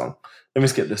this one song. Let me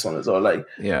skip this one as well.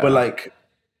 But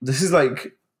this is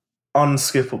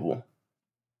unskippable.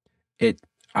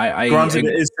 Granted,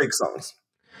 it is 6 songs.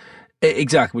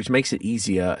 Exactly, which makes it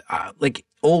easier.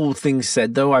 All things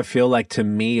said, though, I feel like to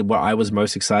me, what I was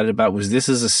most excited about was this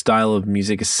is a style of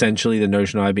music, essentially the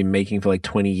notion I've been making for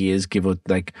 20 years, give or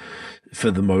for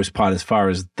the most part, as far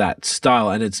as that style.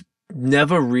 And it's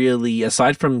never really,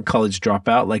 aside from College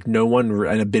Dropout, no one,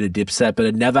 and a bit of Dipset, but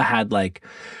it never had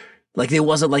there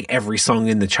wasn't every song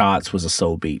in the charts was a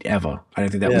soul beat ever. I don't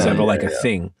think that was ever a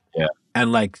thing. Yeah.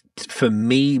 And for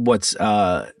me, what's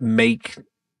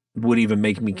would even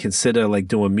make me consider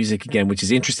doing music again, which is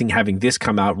interesting having this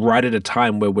come out right at a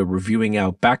time where we're reviewing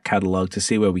our back catalog to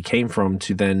see where we came from,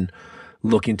 to then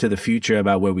look into the future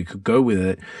about where we could go with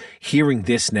it. Hearing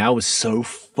this now is so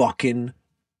fucking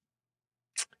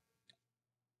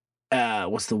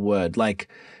what's the word?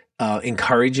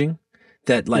 Encouraging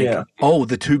that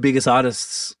the 2 biggest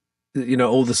artists,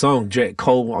 all the song, J.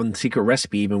 Cole on Secret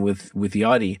Recipe, even with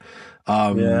Yachty,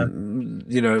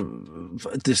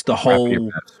 just the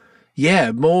whole,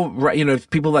 more,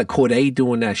 people like Cordae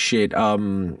doing that shit.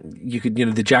 You could,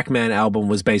 the Jackman album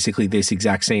was basically this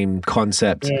exact same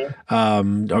concept.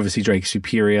 Obviously Drake's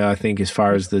superior, I think, as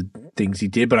far as the things he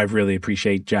did, but I really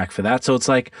appreciate Jack for that. So it's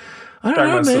I don't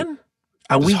know, man.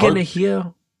 Are we going to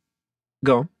hear?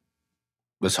 Go on.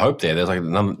 There's hope there. There's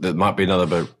there might be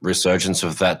another resurgence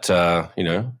of that,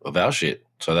 of our shit.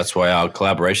 So that's why our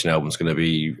collaboration album is going to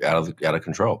be out of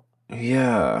control.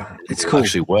 Yeah, it's cool.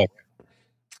 Actually work.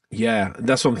 Yeah,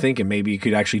 that's what I'm thinking. Maybe it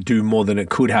could actually do more than it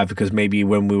could have, because maybe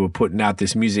when we were putting out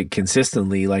this music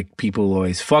consistently, like people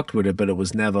always fucked with it, but it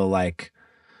was never like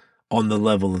on the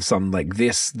level of something like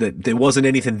this. That there wasn't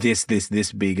anything this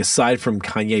big aside from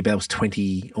Kanye, but that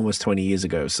was almost 20 years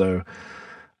ago. So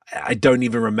I don't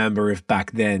even remember if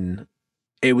back then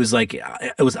it was like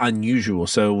it was unusual,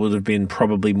 so it would have been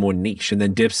probably more niche. And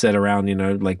then Dipset around,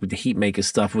 like with the Heatmaker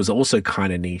stuff was also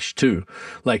kind of niche too.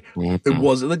 Like it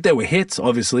wasn't like there were hits,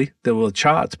 obviously there were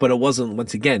charts, but it wasn't.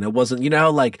 Once again, it wasn't. How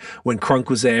like when Crunk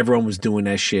was there, everyone was doing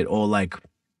that shit, or like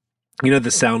the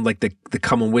sound like the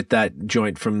coming with that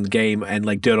joint from the Game and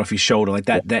like Dirt Off Your Shoulder, like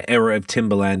that era of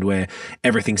Timberland where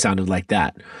everything sounded like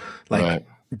that, like.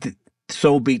 Right.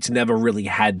 Soul beats never really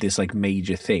had this like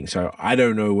major thing, so I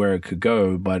don't know where it could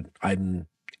go, but I'm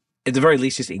at the very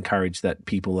least just encourage that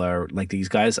people are like these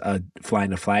guys are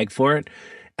flying a flag for it,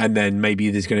 and then maybe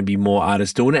there's going to be more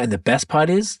artists doing it. And the best part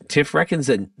is Tiff reckons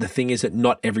that the thing is that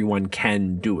not everyone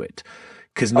can do it,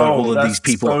 because not all of these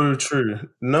people. So true.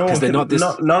 No one can.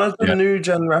 None of the new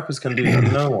gen rappers can do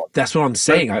that. No one. That's what I'm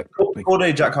saying.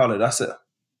 Corday, Jack Harlow. That's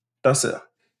it.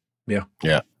 Yeah.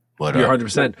 Yeah. You're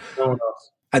 100%. No one else.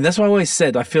 And that's why I always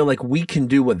said, I feel like we can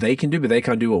do what they can do, but they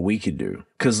can't do what we can do.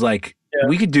 Because,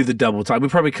 we could do the double time. We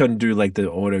probably couldn't do,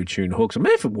 the auto-tune hooks. I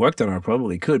mean, if it worked on it, I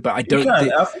probably could, but I don't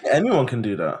think... I think anyone can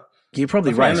do that. You're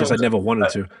probably right, it's just I never wanted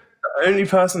to. The only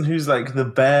person who's,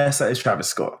 the best at is Travis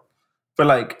Scott.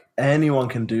 But, anyone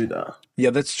can do that. Yeah,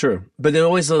 that's true. But they're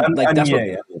always, And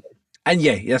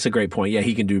that's a great point. Yeah,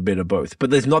 he can do a bit of both.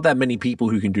 But there's not that many people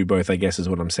who can do both, I guess is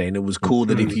what I'm saying. It was cool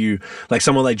that if you,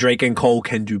 someone like Drake and Cole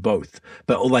can do both.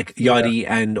 But Yachty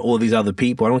and all these other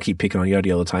people, I don't keep picking on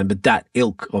Yachty all the time, but that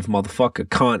ilk of motherfucker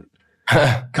can't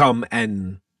come,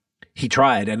 and he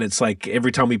tried. And it's like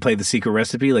every time we play The Secret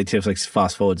Recipe, Tiff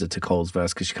fast forwards it to Cole's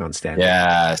verse because she can't stand it.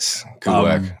 Yes, good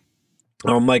work.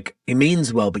 I'm like, it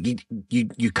means well, but you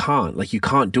can't. You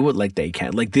can't do it like they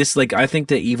can. This, I think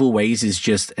the Evil Ways is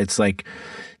just, it's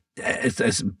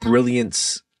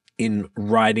brilliance in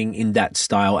writing in that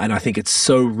style. And I think it's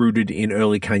so rooted in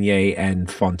early Kanye and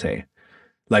Fonte.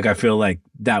 I feel like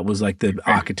that was the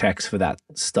architects for that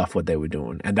stuff, what they were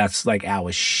doing. And that's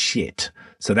our shit.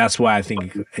 So that's why I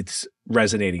think it's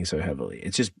resonating so heavily.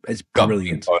 It's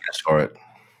brilliant. For it.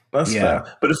 That's fair.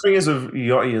 But the thing is with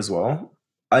Yachty as well,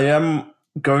 I am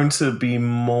going to be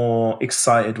more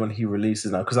excited when he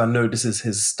releases now because I know this is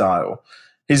his style.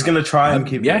 He's going to try and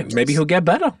keep. Yeah, maybe he'll get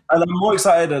better. And I'm more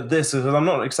excited at this because I'm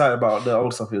not excited about the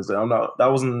old stuff he was doing. I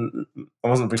wasn't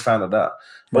a big fan of that.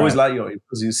 I always liked Yachty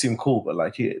because he seemed cool, but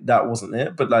that wasn't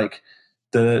it. But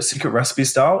the Secret Recipe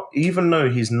style, even though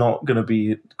he's not going to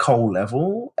be Cole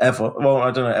level ever. Well,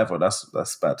 I don't know ever. That's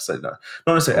bad to say. No,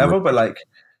 not to say ever, but I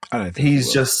don't think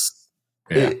he's just.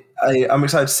 Yeah. I'm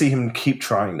excited to see him keep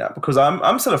trying that because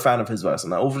I'm still a fan of his verse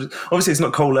and that. Obviously, it's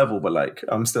not Cole level, but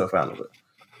I'm still a fan of it.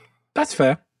 That's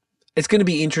fair. It's going to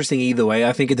be interesting either way.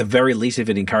 I think at the very least, if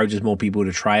it encourages more people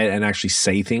to try it and actually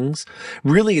say things.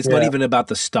 Really, it's not even about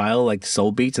the style, like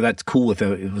soul beat. So that's cool if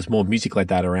it was more music like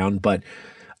that around. But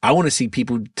I want to see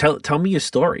people tell me your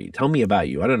story. Tell me about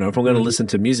you. I don't know if I'm going to listen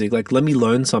to music. Let me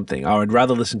learn something. I would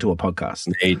rather listen to a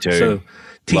podcast. Me too. So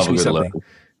teach me something.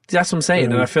 That's what I'm saying.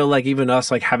 And I feel like even us,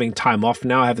 having time off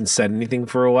now, I haven't said anything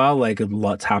for a while. A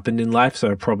lot's happened in life.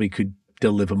 So I probably could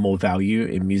deliver more value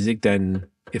in music than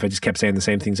if I just kept saying the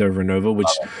same things over and over, which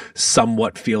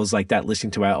somewhat feels like that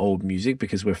listening to our old music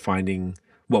because we're finding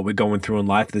what we're going through in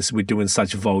life. We're doing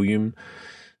such volume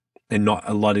and not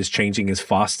a lot is changing as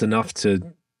fast enough to,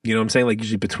 you know what I'm saying?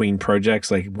 Usually between projects,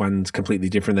 one's completely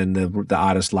different than the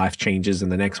artist's life changes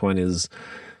and the next one is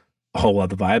a whole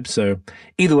other vibe. So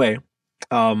either way,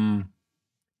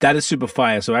 that is super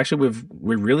fire. So actually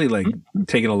we're really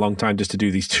taking a long time just to do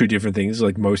these two different things,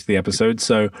 most of the episodes.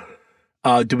 So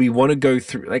do we want to go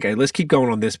through let's keep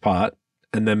going on this part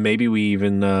and then maybe we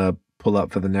even pull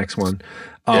up for the next one.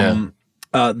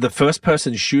 The first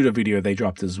person shooter video they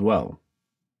dropped as well.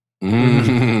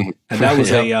 And that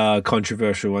was a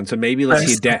controversial one. So maybe let's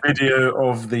hear that video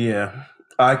of the year.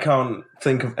 I can't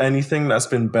think of anything that's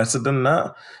been better than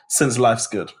that since Life's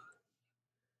Good.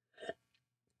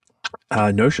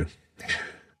 Notion.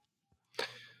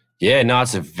 Yeah, no,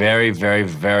 it's a very, very,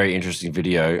 very interesting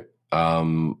video.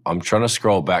 I'm trying to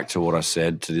scroll back to what I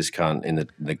said to this cunt in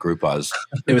the group buzz.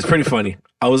 It was pretty funny.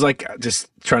 I was just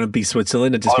trying to be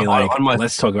Switzerland and just being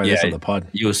let's talk about this on the pod.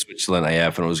 You were Switzerland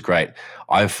AF and it was great.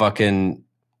 I fucking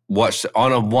watched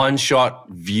on a one-shot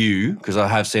view because I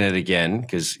have seen it again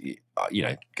because,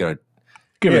 gotta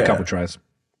give it a couple tries.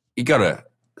 You gotta.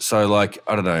 So, I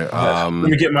don't know. Let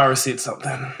me get my receipts up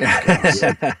then.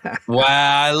 Wow,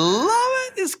 I love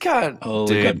This can't. Oh,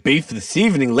 dude. we got beef this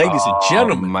evening, ladies and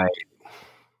gentlemen. Mate.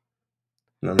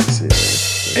 Let me see.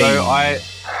 So I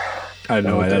don't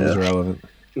know why that was relevant.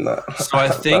 No. So I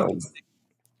think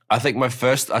I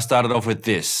started off with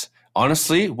this.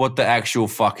 Honestly, what the actual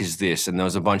fuck is this? And there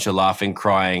was a bunch of laughing,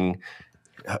 crying,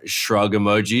 shrug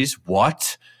emojis.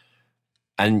 What?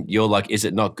 And you're like, is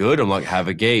it not good? I'm like, have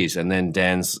a gaze. And then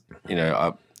Dan's,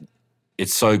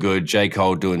 it's so good. J.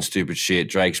 Cole doing stupid shit.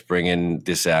 Drake's bringing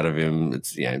this out of him.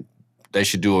 It's, they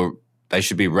should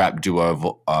be rap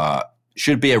duo.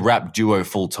 Should be a rap duo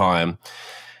full time.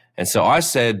 And so I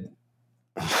said,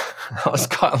 I was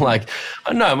kind of like, I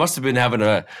don't know, I must have been having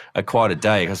a quite a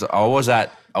day because I was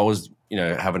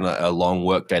having a long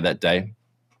work day that day.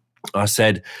 I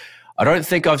said, I don't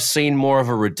think I've seen more of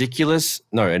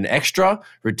an extra,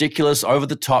 ridiculous, over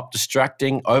the top,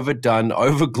 distracting, overdone,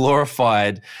 over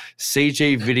glorified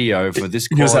CG video for this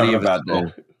quality of a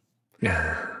song.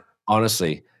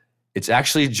 Honestly, it's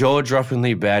actually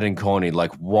jaw-droppingly bad and corny.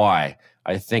 Like, why?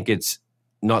 I think it's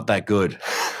not that good.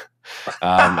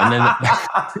 And then I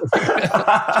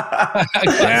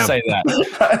can't say that.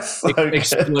 That's so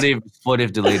expletive,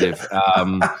 deletive.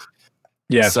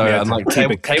 So I'm like,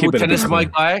 table tennis, my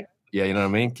guy. Yeah, you know what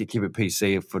I mean? Keep it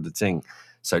PC for the thing.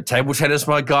 So table tennis,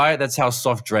 my guy, that's how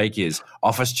soft Drake is.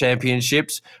 Office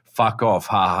championships, fuck off,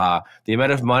 ha ha. The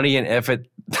amount of money and effort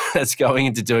that's going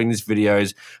into doing this video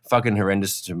is fucking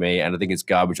horrendous to me, and I think it's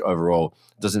garbage overall.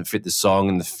 It doesn't fit the song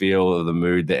and the feel or the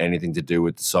mood that anything to do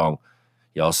with the song.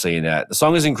 Y'all seeing that. The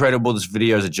song is incredible. This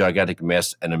video is a gigantic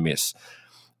mess and a miss.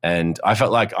 And I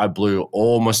felt like I blew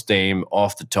all my steam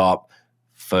off the top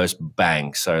first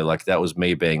bang. So like that was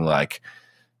me being like,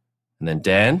 and then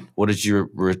Dan, what did you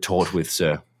retort with,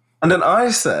 sir? And then I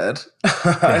said,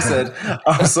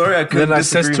 I'm sorry, I couldn't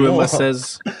disagree more. I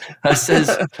says,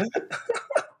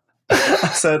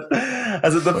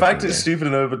 the fact it's stupid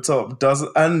and over top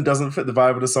doesn't fit the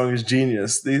vibe of the song is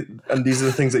genius. And these are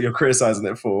the things that you're criticizing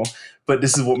it for. But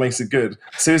this is what makes it good.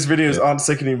 So his videos aren't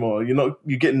sick anymore.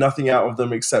 You get nothing out of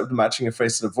them except matching a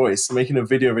face to the voice. Making a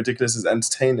video ridiculous is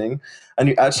entertaining, and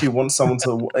you actually want someone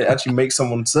to it actually makes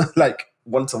someone to like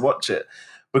want to watch it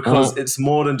because it's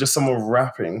more than just someone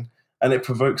rapping, and it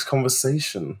provokes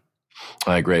conversation.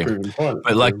 I agree,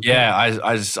 but like,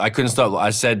 I couldn't stop.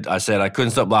 I said I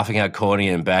couldn't stop laughing how corny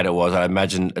and bad it was. I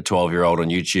imagine a 12-year-old on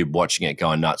YouTube watching it,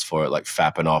 going nuts for it, like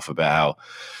fapping off about how,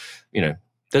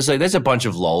 there's a bunch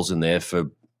of lols in there for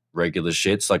regular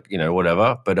shits, like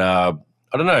whatever. But I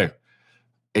don't know.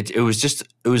 It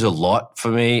was a lot for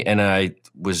me, and I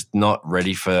was not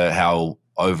ready for how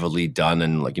overly done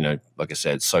and like I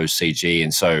said, so CG,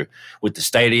 and so with the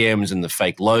stadiums and the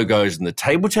fake logos and the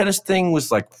table tennis thing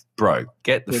was like, bro,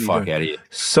 get the fuck out of here.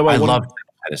 So I love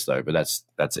tennis though, but that's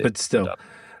it. But still,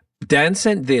 Dan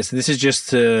sent this. This is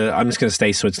just I'm just going to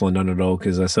stay Switzerland on it all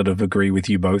because I sort of agree with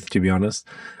you both, to be honest.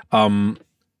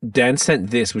 Dan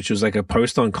sent this, which was like a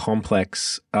post on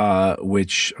Complex,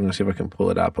 which I'm going to see if I can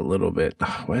pull it up a little bit.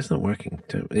 Oh, why isn't it working?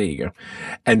 There you go.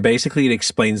 And basically it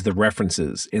explains the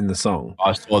references in the song.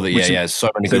 I saw that, so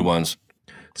many good ones.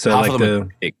 So half of them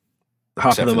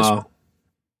are...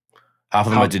 Half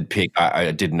of them I did pick. I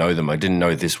did know them. I didn't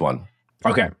know this one.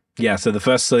 Okay. Yeah, so the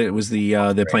first it was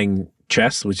they're playing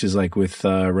chess, which is like with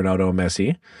Ronaldo and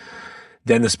Messi.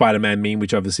 Then the Spider-Man meme,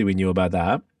 which obviously we knew about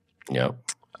that. Yeah.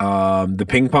 The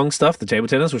ping pong stuff, the table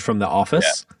tennis, was from The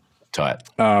Office. Yeah.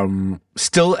 Tight.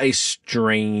 Still a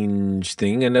strange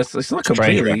thing, and it's not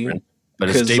completely, but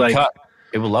it's deep cut.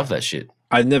 People love that shit.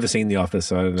 I've never seen The Office,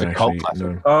 so I don't actually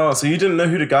know. Oh, so you didn't know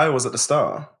who the guy was at the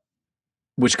start?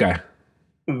 Which guy?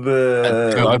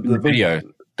 The video.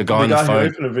 The guy on the phone. Who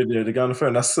opened the video. The guy on the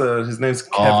phone. That's his name's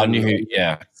Kevin. Oh, I knew who.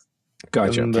 Yeah.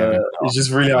 Gotcha. And, he's just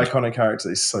really iconic character.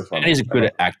 He's so funny. And he's a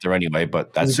good actor anyway,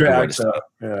 but that's a good way to start.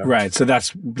 Yeah. Right. So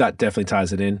that definitely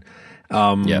ties it in.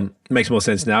 Makes more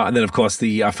sense now. And then of course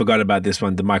I forgot about this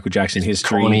one, the Michael Jackson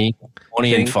history.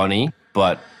 Corny and funny,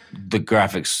 but the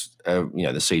graphics, the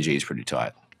CG is pretty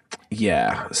tight.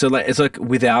 Yeah. So like it's like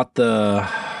without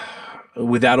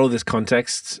all this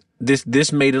context,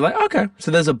 this made it like, okay,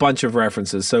 so there's a bunch of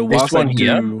references. So whilst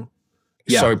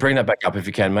Sorry, bring that back up if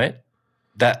you can, mate.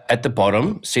 That at the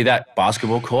bottom, see that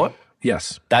basketball court?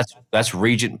 Yes. That's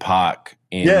Regent Park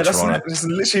in Toronto. That's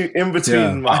literally in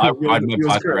between. Yeah. I ride my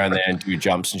bike around there and do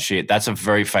jumps and shit. That's a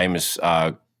very famous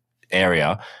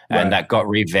area, and that got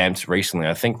revamped recently.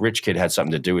 I think Rich Kid had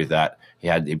something to do with that.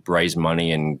 He raised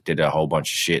money and did a whole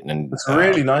bunch of shit. And it's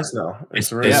really nice now.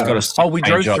 It's got we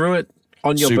drove through it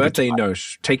on your Super birthday tight.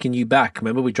 note, taking you back.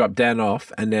 Remember, we dropped Dan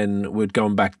off, and then we're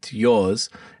going back to yours,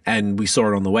 and we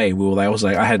saw it on the way. We were like, I was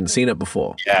like, I hadn't seen it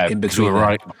before. Yeah, in because we between.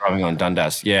 were driving on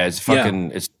Dundas. Yeah, it's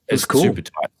fucking, it's cool. super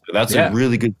tight. So that's a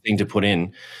really good thing to put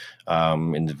in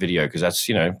the video because that's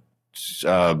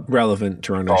relevant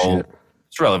Toronto shit.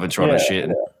 It's relevant Toronto shit,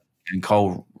 and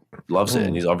Cole loves it,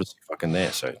 and he's obviously fucking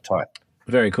there. So tight.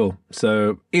 Very cool.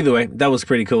 So either way, that was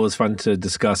pretty cool. It was fun to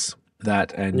discuss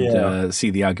that and see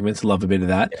the arguments. Love a bit of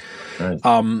that. Yeah. Right.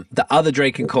 The other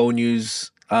Drake and Cole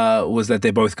news was that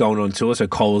they're both going on tour. So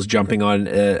Cole's jumping on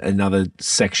another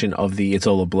section of the It's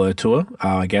All a Blur tour,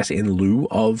 I guess, in lieu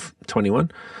of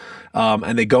 21.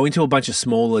 And they're going to a bunch of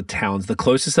smaller towns. The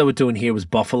closest they were doing here was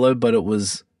Buffalo, but there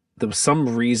was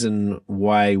some reason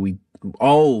why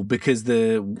because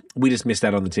we just missed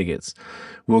out on the tickets.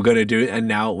 We were going to do it, and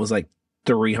now it was like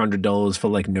 $300 for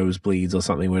like nosebleeds or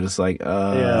something. We're just like,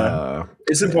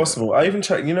 it's impossible. I even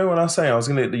checked. When I was saying I was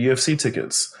going to get the UFC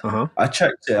tickets, I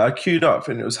checked it. I queued up,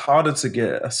 and it was harder to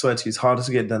get. I swear to you, it's harder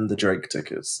to get than the Drake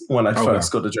tickets when I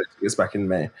first got the Drake tickets back in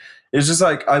May. It was just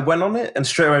like I went on it and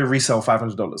straight away resell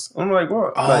 $500. I'm like,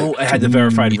 what? Oh, I had the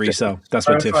verified resale. That's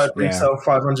what Tiff. Resell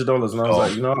 $500, and I was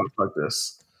like, you know what, fuck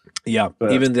this. Yeah,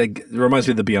 but even it reminds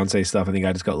me of the Beyonce stuff. I think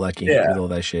I just got lucky with all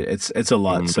that shit. It's a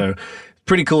lot. So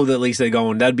pretty cool that at least they're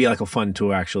going. That'd be like a fun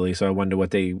tour actually. So I wonder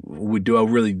what they would do. I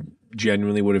really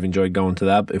genuinely would have enjoyed going to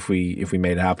that if we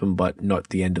made it happen, but not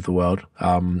the end of the world.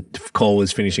 Cole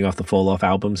is finishing off the Fall Off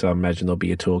album, so I imagine there'll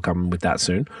be a tour coming with that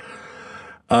soon.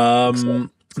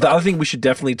 The other thing we should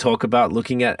definitely talk about,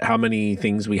 looking at how many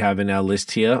things we have in our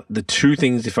list here, the two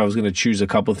things, if I was going to choose a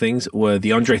couple of things, were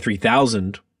the Andre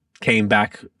 3000 came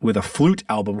back with a flute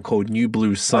album called New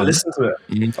Blue Sun. I listened to it.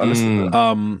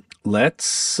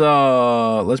 Let's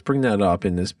bring that up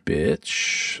in this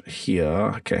bitch here.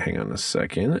 Okay, hang on a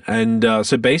second. And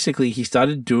so basically he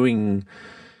started doing,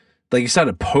 like he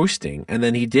started posting, and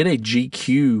then he did a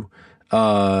GQ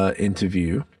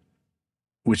interview,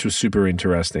 which was super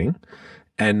interesting.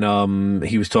 And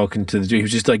he was talking to the dude. He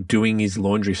was just like doing his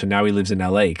laundry. So now he lives in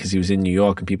LA because he was in New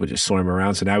York and people just saw him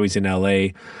around. So now he's in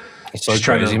LA. It's so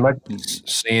crazy. Imagine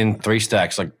seeing Three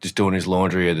Stacks like just doing his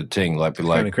laundry at the thing. Like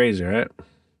kind of crazy, right?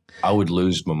 I would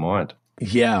lose my mind.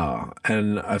 Yeah,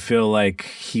 and I feel like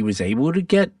he was able to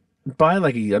get by.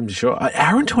 Like I'm sure,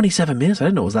 hour and 27 minutes. I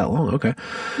didn't know it was that long. Okay.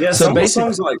 Yeah, so some of the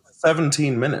songs are like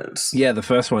 17 minutes. Yeah, the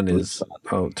first one is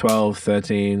 12,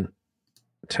 13,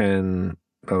 10.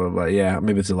 Blah, blah, blah. Yeah,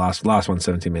 maybe it's the last one,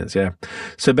 17 minutes. Yeah.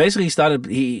 So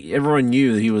basically, everyone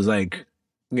knew that he was like,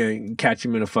 catch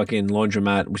him in a fucking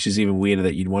laundromat, which is even weirder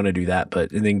that you'd want to do that.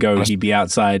 And then he'd be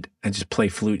outside and just play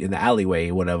flute in the alleyway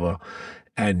or whatever.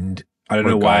 And I don't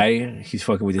know why he's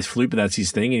fucking with his flute, but that's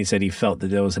his thing. And he said he felt that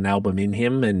there was an album in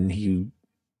him, and he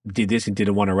did this and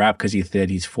didn't want to rap because he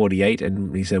said he's 48.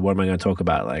 And he said, what am I going to talk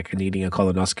about? Like needing a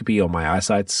colonoscopy or my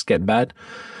eyesight's getting bad?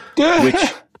 Which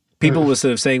people were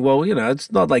sort of saying, well,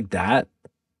 it's not like that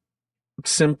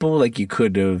simple. Like you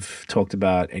could have talked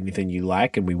about anything you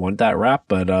like and we want that rap,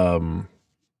 but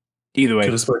either way.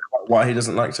 Could have spoken about why he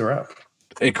doesn't like to rap.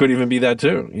 It could even be that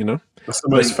too, That's the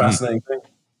most fascinating thing.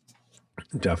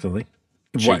 Definitely.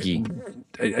 Cheeky.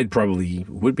 It probably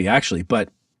would be actually, but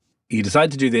he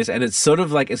decided to do this, and it's sort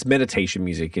of like it's meditation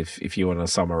music if you want to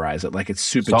summarize it. Like it's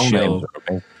super chill.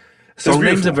 Song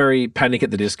names are very Panic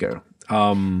at the Disco.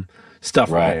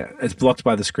 Stuff, right? It's blocked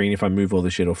by the screen. If I move all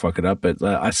the shit, I'll fuck it up. But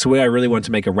I swear I really want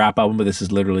to make a rap album, but this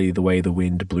is literally The Way the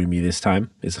Wind Blew Me This Time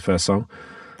is the first song.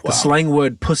 Wow. The slang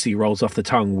word pussy rolls off the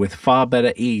tongue with far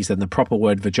better ease than the proper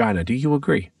word vagina. Do you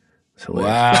agree?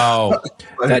 Wow.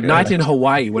 That night in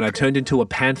Hawaii when I turned into a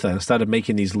panther and started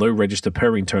making these low register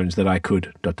purring tones that I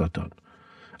could ...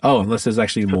 Oh, unless there's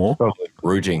actually more.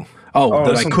 Rooting.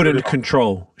 That I couldn't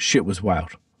control. Shit was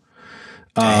wild.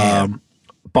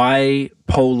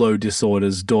 Bipolar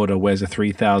disorder's daughter wears a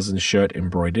 3000 shirt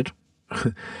embroidered.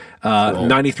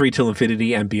 93 till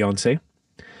infinity and Beyonce.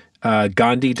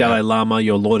 Gandhi, Dalai Lama,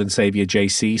 your Lord and Savior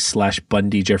JC /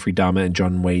 Bundy, Jeffrey Dahmer, and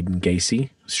John Wayne and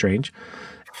Gacy. Strange.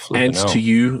 Ants to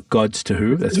you, gods to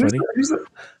who? That's funny.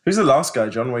 Who's the last guy?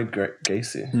 John Wayne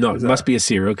Gacy? No, it must be a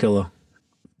serial killer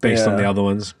based on the other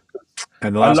ones.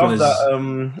 And the last one is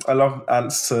I love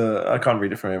ants to. I can't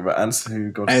read it from here, but ants to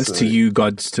who, gods ants to you,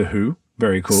 gods to who.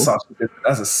 Very cool.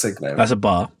 That's a sick name. That's a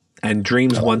bar. And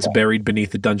dreams once buried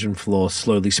beneath the dungeon floor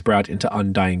slowly sprout into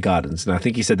undying gardens. And I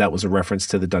think he said that was a reference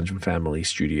to the Dungeon Family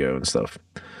studio and stuff,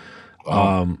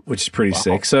 which is pretty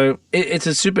sick. So it's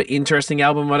a super interesting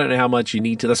album. I don't know how much you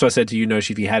need to. That's why I said to you, Nosh,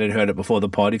 if you hadn't heard it before the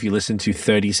pod, if you listen to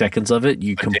 30 seconds of it,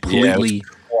 you completely...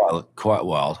 quite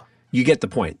wild. You get the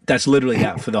point. That's literally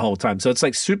that for the whole time. So it's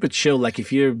like super chill. Like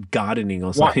if you're gardening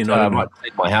or something. I might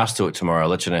take my house to it tomorrow. I'll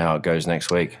let you know how it goes next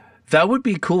week. That would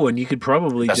be cool, and you could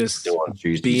probably That's just on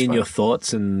Tuesdays, be in mate. your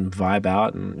thoughts and vibe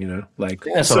out, and like I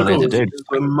think that's what I need to do. It's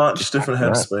a much different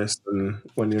headspace than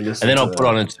when you're listening. Uh, And then I'll put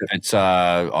on it's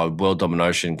World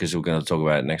Domination because we're going to talk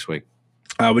about it next week.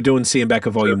 we're doing CM Becca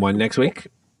Volume 1 next week.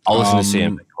 I'll listen to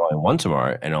CM Volume 1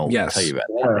 tomorrow, and I'll Yes. tell you about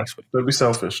that next week. Don't be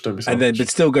selfish. Don't be selfish. And then, but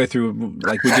still go through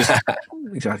like we just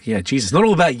exactly. Yeah, Jesus, not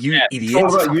all about you, It's all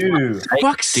idiots. about you. For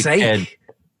fuck's sake.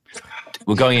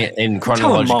 We're going in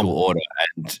chronological order,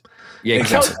 and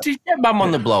Exactly. get Mum on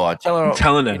the blower. Tell her, I'm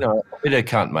telling her. Bit of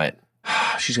cunt, mate.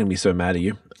 She's gonna be so mad at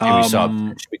you.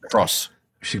 She'll be cross.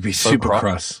 She'd be So super cross.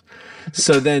 cross.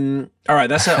 So then, all right,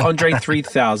 that's our Andre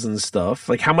 3000 stuff.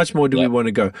 Like, how much more do we want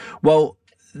to go? Well,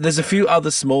 there's a few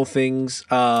other small things.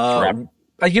 You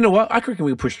know what? I reckon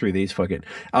we push through these. Fuck it.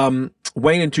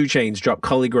 Wayne and 2 Chainz dropped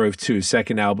Collie Grove 2,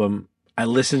 second album. I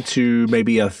listened to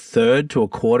maybe a third to a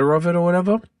quarter of it or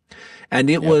whatever, and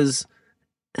it was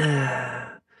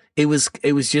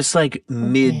just like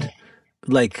mid,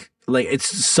 like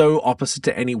it's so opposite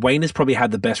to any. Wayne has probably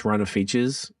had the best run of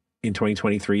features in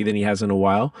 2023 than he has in a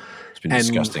while. It's been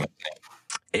disgusting.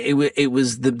 It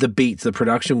was the beats, the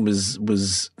production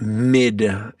was mid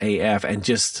AF, and it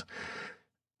just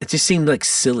seemed like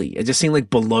silly. It just seemed like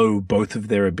below both of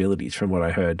their abilities from what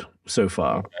I heard so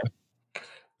far.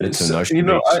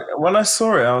 When I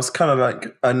saw it, I was kind of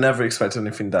like, I never expected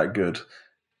anything that good.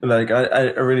 Like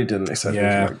I really didn't expect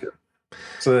anything that good.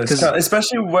 So it's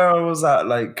especially where I was at,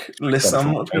 like, listen,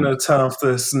 I'm not going to turn off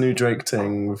this new Drake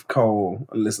thing with Cole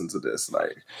and listen to this.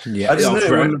 Like, I just knew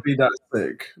it wouldn't be that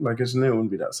sick. Like, I just knew it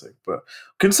wouldn't be that sick. But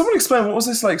can someone explain what was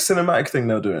this like cinematic thing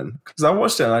they were doing? Because I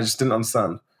watched it and I just didn't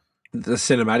understand. The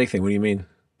cinematic thing. What do you mean?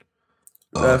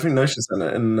 I think Notion sent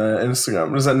it in Instagram.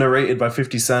 It was like narrated by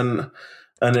 50 Cent,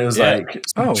 and it was like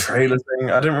some trailer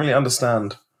thing. I didn't really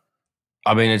understand.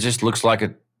 I mean, it just looks like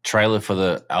a trailer for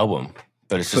the album.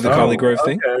 But it's just the Collie Grove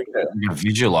thing? Okay. A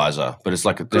visualizer, but it's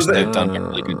like they've done a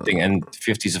really good thing. And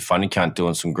 50's a funny cunt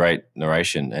doing some great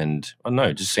narration. And I don't know,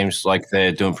 it just seems like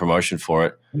they're doing promotion for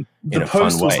it in a fun way. The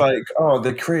post was like,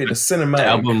 they created a cinematic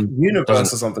album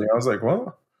universe or something. I was like,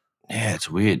 what? Yeah, it's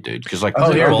weird, dude. Because like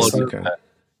quality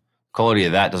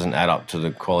of that doesn't add up to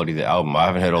the quality of the album. I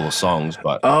haven't heard all the songs,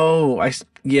 but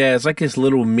it's like this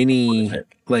little mini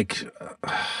like.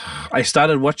 I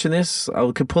started watching this. I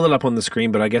could pull it up on the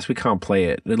screen, but I guess we can't play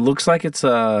it. It looks like it's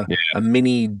a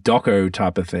mini doco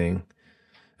type of thing.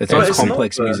 It's like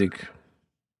complex music.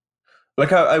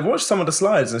 Like I watched some of the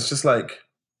slides, and it's just like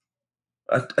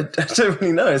I don't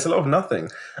really know. It's a lot of nothing.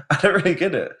 I don't really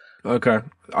get it. Okay,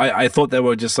 I thought they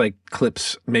were just like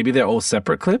clips. Maybe they're all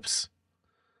separate clips.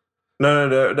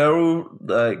 No, they're all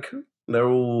like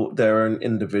they're an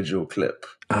individual clip.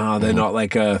 They're not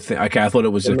like a thing. Okay, I thought it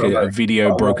was like a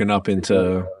video broken up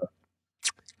into.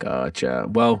 Gotcha.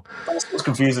 Well, that's what's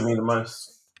confusing me the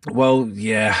most. Well,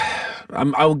 yeah,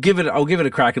 I'll give it a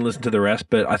crack and listen to the rest.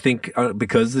 But I think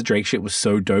because the Drake shit was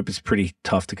so dope, it's pretty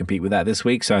tough to compete with that this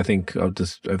week. So I think I'll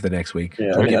just over the next week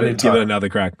give it another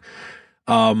crack.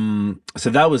 So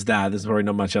that was that. There's probably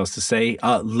not much else to say.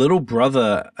 Little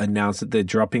Brother announced that they're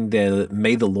dropping their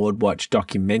May the Lord Watch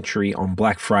documentary on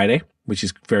Black Friday, which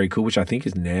is very cool, which I think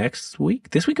is next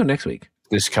week. This week or next week?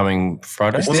 This coming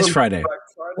Friday? It's this Friday.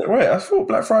 Wait, I thought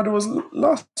Black Friday was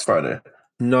last Friday.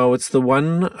 No, it's the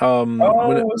one. It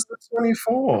was the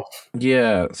 24th.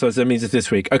 Yeah, so that means it's this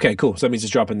week. Okay, cool. So that means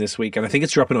it's dropping this week, and I think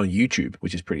it's dropping on YouTube,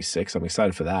 which is pretty sick. So I'm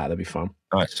excited for that. That'd be fun.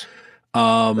 Nice.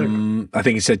 I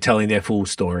think it said telling their full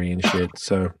story and shit.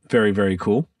 So very, very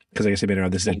cool. Because I guess they've been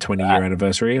around. This is their 20-year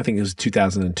anniversary. I think it was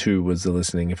 2002 was the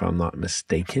listening, if I'm not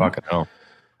mistaken. Fucking hell.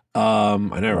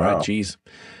 I know, right? Jeez.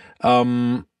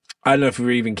 I don't know if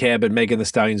we even care, but Megan Thee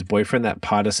Stallion's boyfriend, that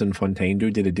Partisan Fontaine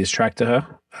dude, did a diss track to her,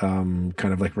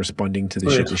 kind of like responding to the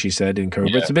shit that she said in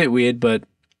Cobra. Yeah. It's a bit weird, but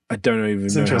I don't even know.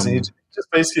 It's interesting. He's just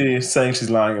basically saying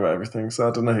she's lying about everything, so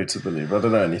I don't know who to believe. I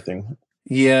don't know anything.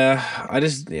 Yeah,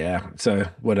 so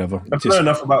whatever. I don't know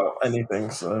enough about anything,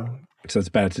 so it's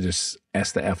better to just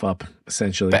S the F up,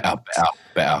 essentially.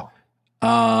 Better.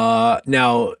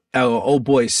 Now, our old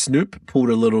boy Snoop pulled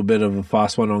a little bit of a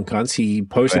fast one on cunts. He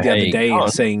posted the other day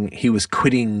saying he was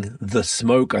quitting the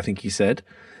smoke, I think he said.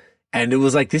 And it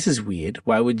was like, this is weird.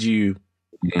 Why would you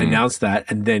announce that?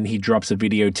 And then he drops a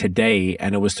video today,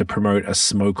 and it was to promote a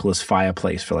smokeless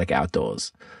fireplace for like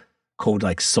outdoors called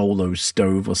like Solo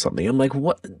Stove or something. I'm like,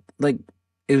 what? Like,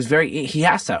 it was he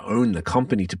has to own the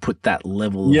company to put that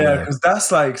level. Yeah, because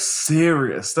that's like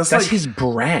serious. That's like his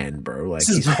brand, bro. Like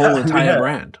his whole entire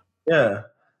brand. Yeah.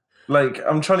 Like,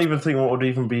 I'm trying to even think what would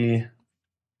even be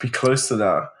be close to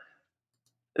that.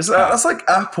 That's like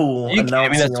Apple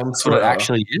announcing on that's what it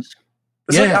actually is.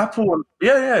 It's like Apple.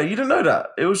 Yeah. You didn't know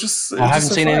that. It was just. I haven't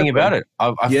seen anything about it.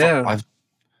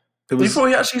 Before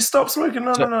he actually stopped smoking.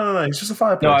 No. It's just a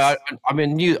fireplace.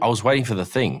 No, I was waiting for the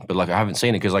thing, but like I haven't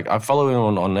seen it because like I follow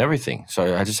him on everything, so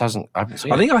I haven't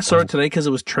seen it. I think I saw it today because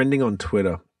it was trending on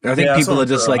Twitter. I think people are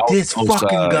just like this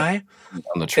fucking guy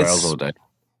on the trails all day.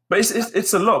 But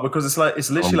it's a lot because it's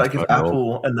literally like if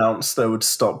Apple announced they would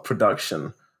stop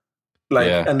production.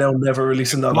 And they'll never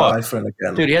release another iPhone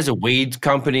again. Dude, he has a weed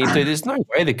company. Dude, there's no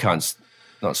way the cunt's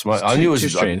not smoking. I knew it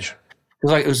was strange.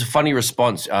 It was a funny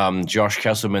response. Josh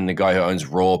Kesselman, the guy who owns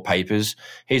Raw Papers,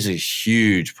 he's a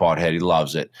huge pothead. He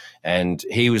loves it. And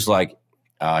he was like,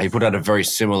 he put out a very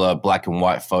similar black and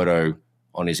white photo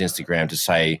on his Instagram to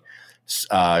say,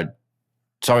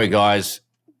 sorry, guys,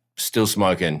 still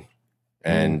smoking.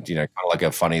 And, kind of like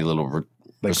a funny little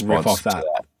response. Riff off that.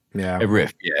 Yeah. A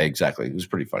riff. Yeah, exactly. It was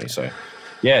pretty funny. So,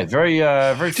 yeah, very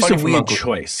just funny. A weird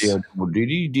choice.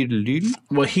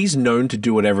 Well, he's known to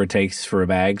do whatever it takes for a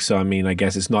bag. So, I mean, I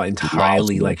guess it's not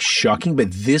entirely like shocking,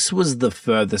 but this was the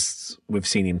furthest we've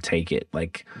seen him take it.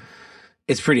 Like,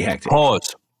 it's pretty hectic.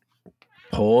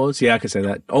 Pause. Yeah, I could say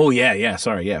that. Oh, yeah.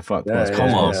 Sorry. Yeah, fuck.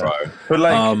 Come on, bro. But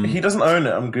like, he doesn't own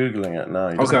it. I'm Googling it now.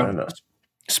 He doesn't own it.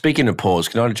 Speaking of pause,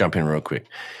 can I jump in real quick?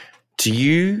 Do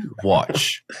you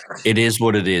watch It Is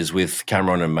What It Is with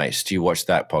Cameron and Mace? Do you watch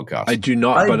that podcast? I do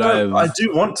not, but I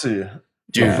do want to.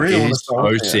 Dude, it is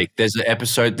so sick. There's an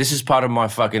episode. This is part of my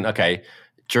fucking,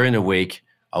 during the week,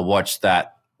 I watched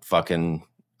that fucking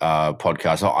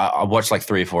podcast. I watched like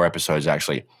 3 or 4 episodes,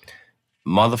 actually.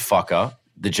 Motherfucker,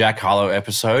 the Jack Harlow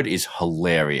episode is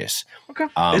hilarious. Okay.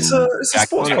 It's a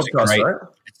sports podcast, right?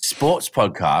 It's a sports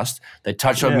podcast. They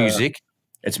touch on music.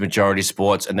 It's majority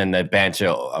sports, and then they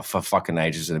banter for fucking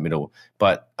ages in the middle.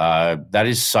 But that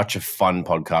is such a fun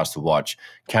podcast to watch.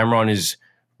 Cameron is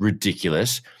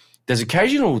ridiculous. There's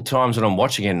occasional times when I'm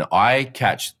watching it, and I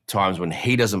catch times when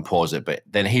he doesn't pause it, but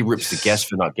then he rips the guest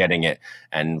for not getting it,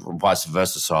 and vice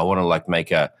versa. So I want to like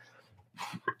make I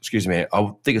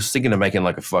was thinking of making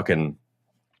like a fucking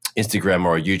Instagram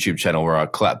or a YouTube channel where I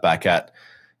clap back at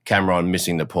Cameron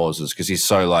missing the pauses because he's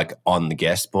so like on the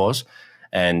guest pause.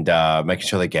 And making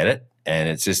sure they get it, and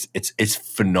it's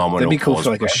phenomenal. That'd be cool for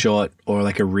like a short or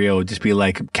like a reel. Just be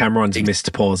like Cameron's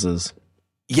missed pauses.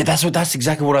 Yeah, that's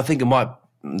exactly what I think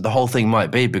the whole thing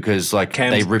might be because like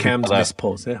they rip Cam's missed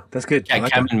pause. Yeah, that's good. Yeah,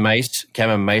 Cam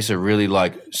and Mace are really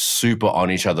like super on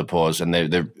each other pause, and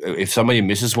they if somebody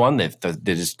misses one, they're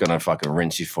just gonna fucking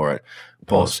rinse you for it.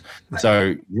 Pause.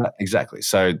 So yeah, exactly.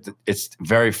 So it's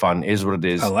very fun. Is what it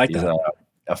is. I like that.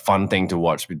 A fun thing to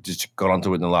watch. We just got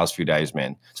onto it in the last few days,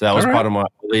 man. So that was part of my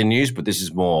earlier news, but this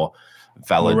is more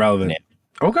valid. More relevant.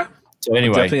 Now. Okay. So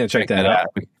anyway, definitely gonna check that out.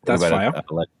 That's fire.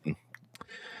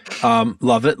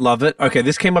 Love it. Okay,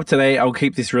 this came up today. I'll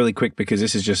keep this really quick because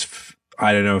this is just,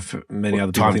 I don't know if many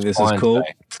other people think this is cool.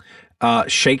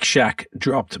 Shake Shack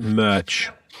dropped merch.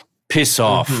 Piss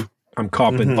off. Mm-hmm. I'm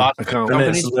copping. I can't.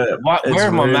 Where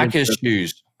are my Macca's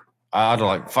shoes? I don't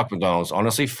like fuck McDonald's.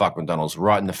 Honestly, fuck McDonald's.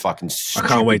 Right in the fucking. I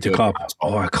can't wait to cop.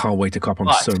 Oh, I can't wait to cop. I'm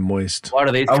so moist. Why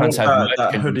do these cunts have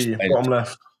that hoodie? Bottom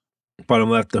left. Bottom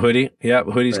left, the hoodie. Yeah,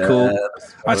 hoodie's cool.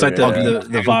 I like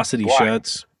the varsity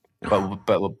shirts.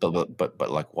 But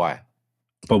like why?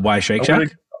 But why Shake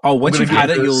Shack? Once you've had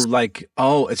it, you'll like.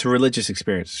 Oh, it's a religious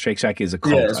experience. Shake Shack is a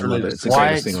cult. I love it. It's the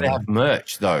greatest thing. Why do they have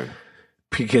merch though?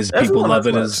 Because people love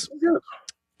it as.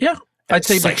 Yeah. I'd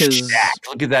say because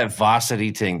look at that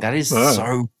varsity thing. That is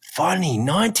so funny.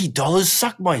 $90.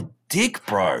 Suck my dick,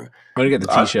 bro. I'm gonna get the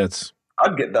t-shirts.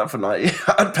 I'd get that for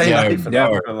 $90. I'd pay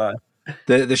 $90 for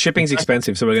that. The shipping's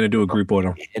expensive, so we're gonna do a group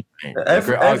order.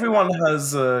 Everyone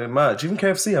has merch. Even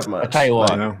KFC have merch. I tell you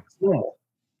what,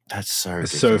 that's so.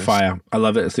 It's so fire. I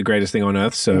love it. It's the greatest thing on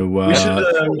earth. So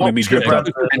maybe good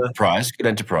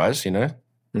enterprise. You know.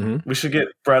 Mm-hmm. We should get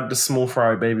Brad the small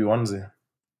fry baby onesie.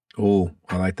 Oh,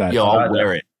 I like that. Yo, I'll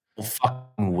wear it. I'll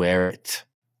fucking wear it.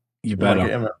 You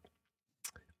better.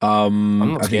 I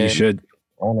think you should.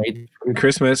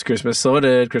 Christmas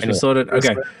sorted. Christmas sorted.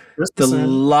 Okay. The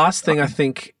last thing I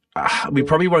think we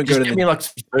probably won't go to. Give me like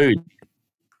some food.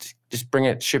 Just bring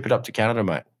it, ship it up to Canada,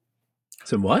 mate.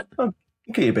 Some what?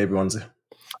 Get your baby onesie.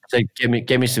 So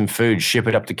give me some food, ship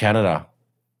it up to Canada.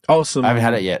 Awesome. I haven't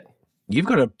had it yet. You've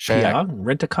got a PR,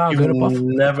 rent a car, go to Buffalo.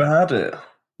 Never had it.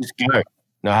 Just go.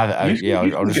 No, I have it.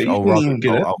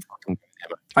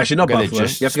 Actually, not Buffalo. You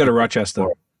have to go to Rochester.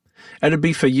 And it'd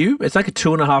be for you. It's like a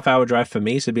 2.5 hour drive for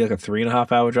me, so it'd be like a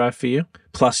 3.5 hour drive for you,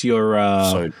 plus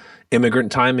your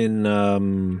immigrant time in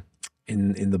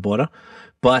the border.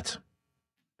 But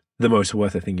the most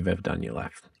worth it thing you've ever done in your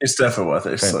life. It's definitely worth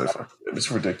it. It's so fucking good.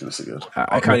 It's ridiculously good.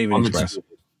 I can't even express.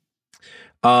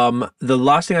 The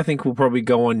last thing I think we'll probably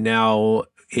go on now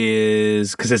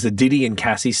is because there's the Diddy and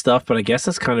Cassie stuff, but I guess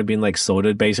that's kind of been like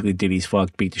sorted. Basically, Diddy's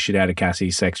fucked, beat the shit out of Cassie,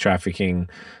 sex trafficking,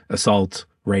 assault,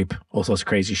 rape, all sorts of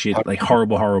crazy shit, like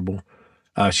horrible.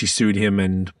 She sued him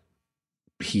and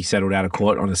he settled out of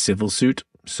court on a civil suit,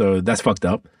 so that's fucked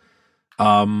up.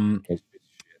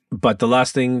 But the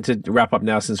last thing to wrap up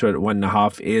now, since we're at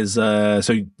 1.5, is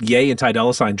so Ye and Ty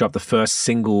Dolla $ign dropped the first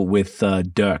single with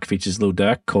Durk, features Lil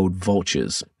Durk, called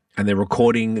Vultures. And they're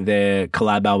recording their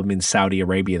collab album in Saudi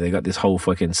Arabia. They got this whole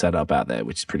fucking setup out there,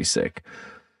 which is pretty sick.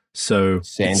 So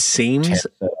it seems,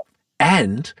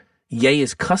 and Ye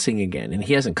is cussing again, and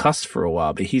he hasn't cussed for a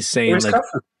while, but he's saying like,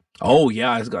 cussing? "Oh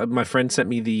yeah, my friend sent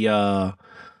me the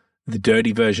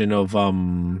dirty version of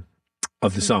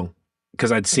the song."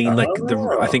 Because I'd seen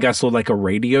I think I saw like a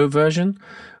radio version,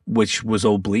 which was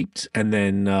all bleeped, and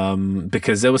then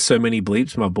because there were so many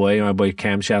bleeps, my boy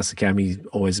Cam, shouts to Cam, he's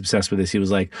always obsessed with this. He was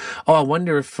like, "Oh, I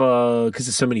wonder if because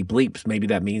there's so many bleeps, maybe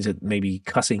that means that maybe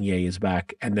cussing Ye is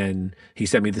back." And then he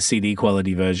sent me the CD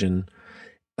quality version,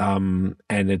 and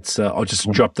it's I just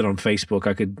dropped it on Facebook.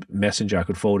 I could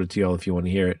forward it to y'all if you want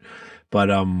to hear it. But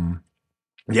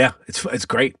yeah, it's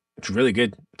great. It's really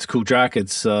good. It's a cool track.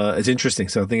 It's interesting.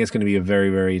 So I think it's going to be a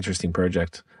very, very interesting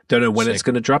project. Don't know when it's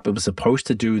going to drop. It was supposed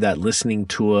to do that listening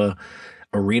tour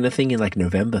arena thing in like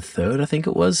November 3rd, I think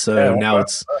it was. So now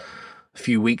it's a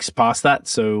few weeks past that.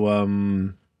 So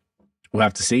we'll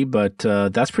have to see. But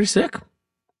that's pretty sick.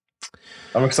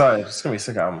 I'm excited. It's going to be a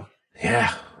sick album.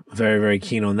 Yeah. Very, very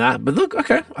keen on that. But look,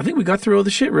 okay. I think we got through all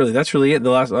the shit, really. That's really it.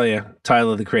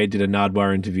 Tyler, the Creator, did a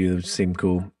Nardwuar interview that seemed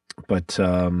cool. But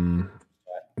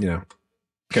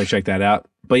go check that out.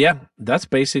 But yeah, that's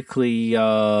basically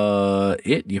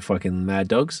it, you fucking mad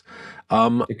dogs.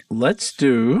 Let's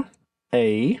do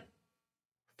a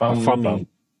fummy.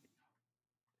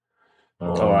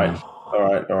 All right.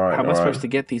 How am I supposed to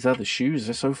get these other shoes?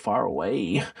 They're so far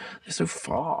away. They're so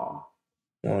far.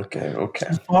 Okay.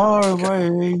 Far away.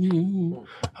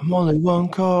 I'm only one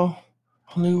call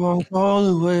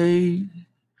away.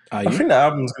 I think the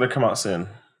album's gonna come out soon.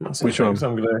 Which one?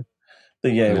 The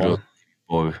Ye one.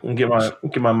 Boy. And get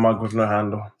my mug with no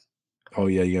handle. Oh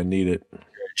yeah, you're gonna need it.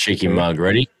 Cheeky mug,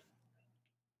 ready?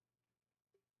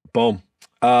 Boom.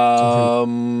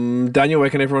 Daniel,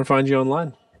 where can everyone find you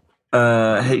online?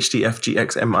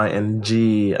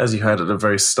 HDFGXMING, as you heard at the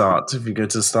very start. If you go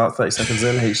to the start, 30 seconds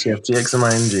in,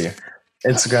 HDFGXMING.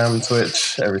 Instagram,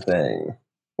 Twitch, everything.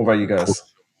 What about you guys?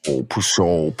 Push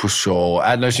all.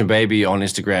 At Notion Baby on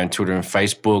Instagram, Twitter, and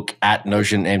Facebook. At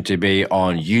Notion MTB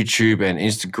on YouTube and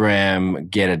Instagram.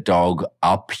 Get a dog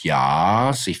up,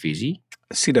 ya. See Fizzy.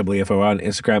 CWFO on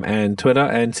Instagram and Twitter,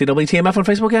 and CWTMF on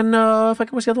Facebook, and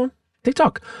what's the other one?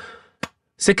 TikTok.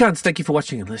 Sick cunts, thank you for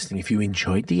watching and listening. If you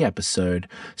enjoyed the episode,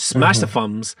 smash the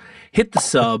thumbs, hit the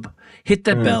sub, hit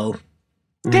that bell.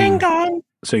 Ding dong.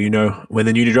 So you know when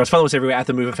the new drops. Follow us everywhere at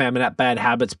The Mover Fam and at Bad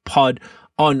Habits Pod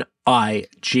on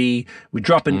IG. We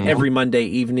drop in every Monday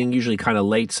evening, usually kind of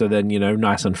late, so then,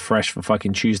 nice and fresh for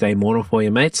fucking Tuesday morning for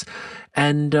your mates.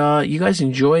 And you guys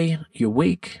enjoy your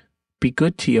week. Be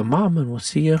good to your mom, and we'll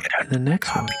see you in the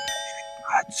next one.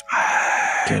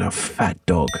 Get a fat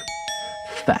dog.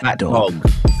 Fat dog.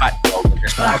 Fat dog.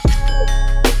 Fat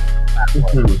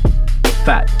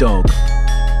dog.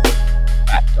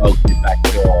 Fat dog, you back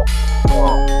door.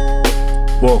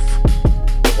 Wolf.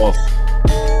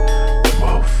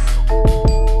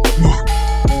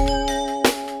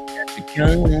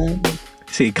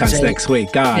 See you cunts next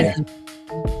week. Guy.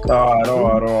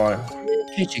 All right.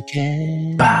 Catch you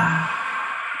can. Bye.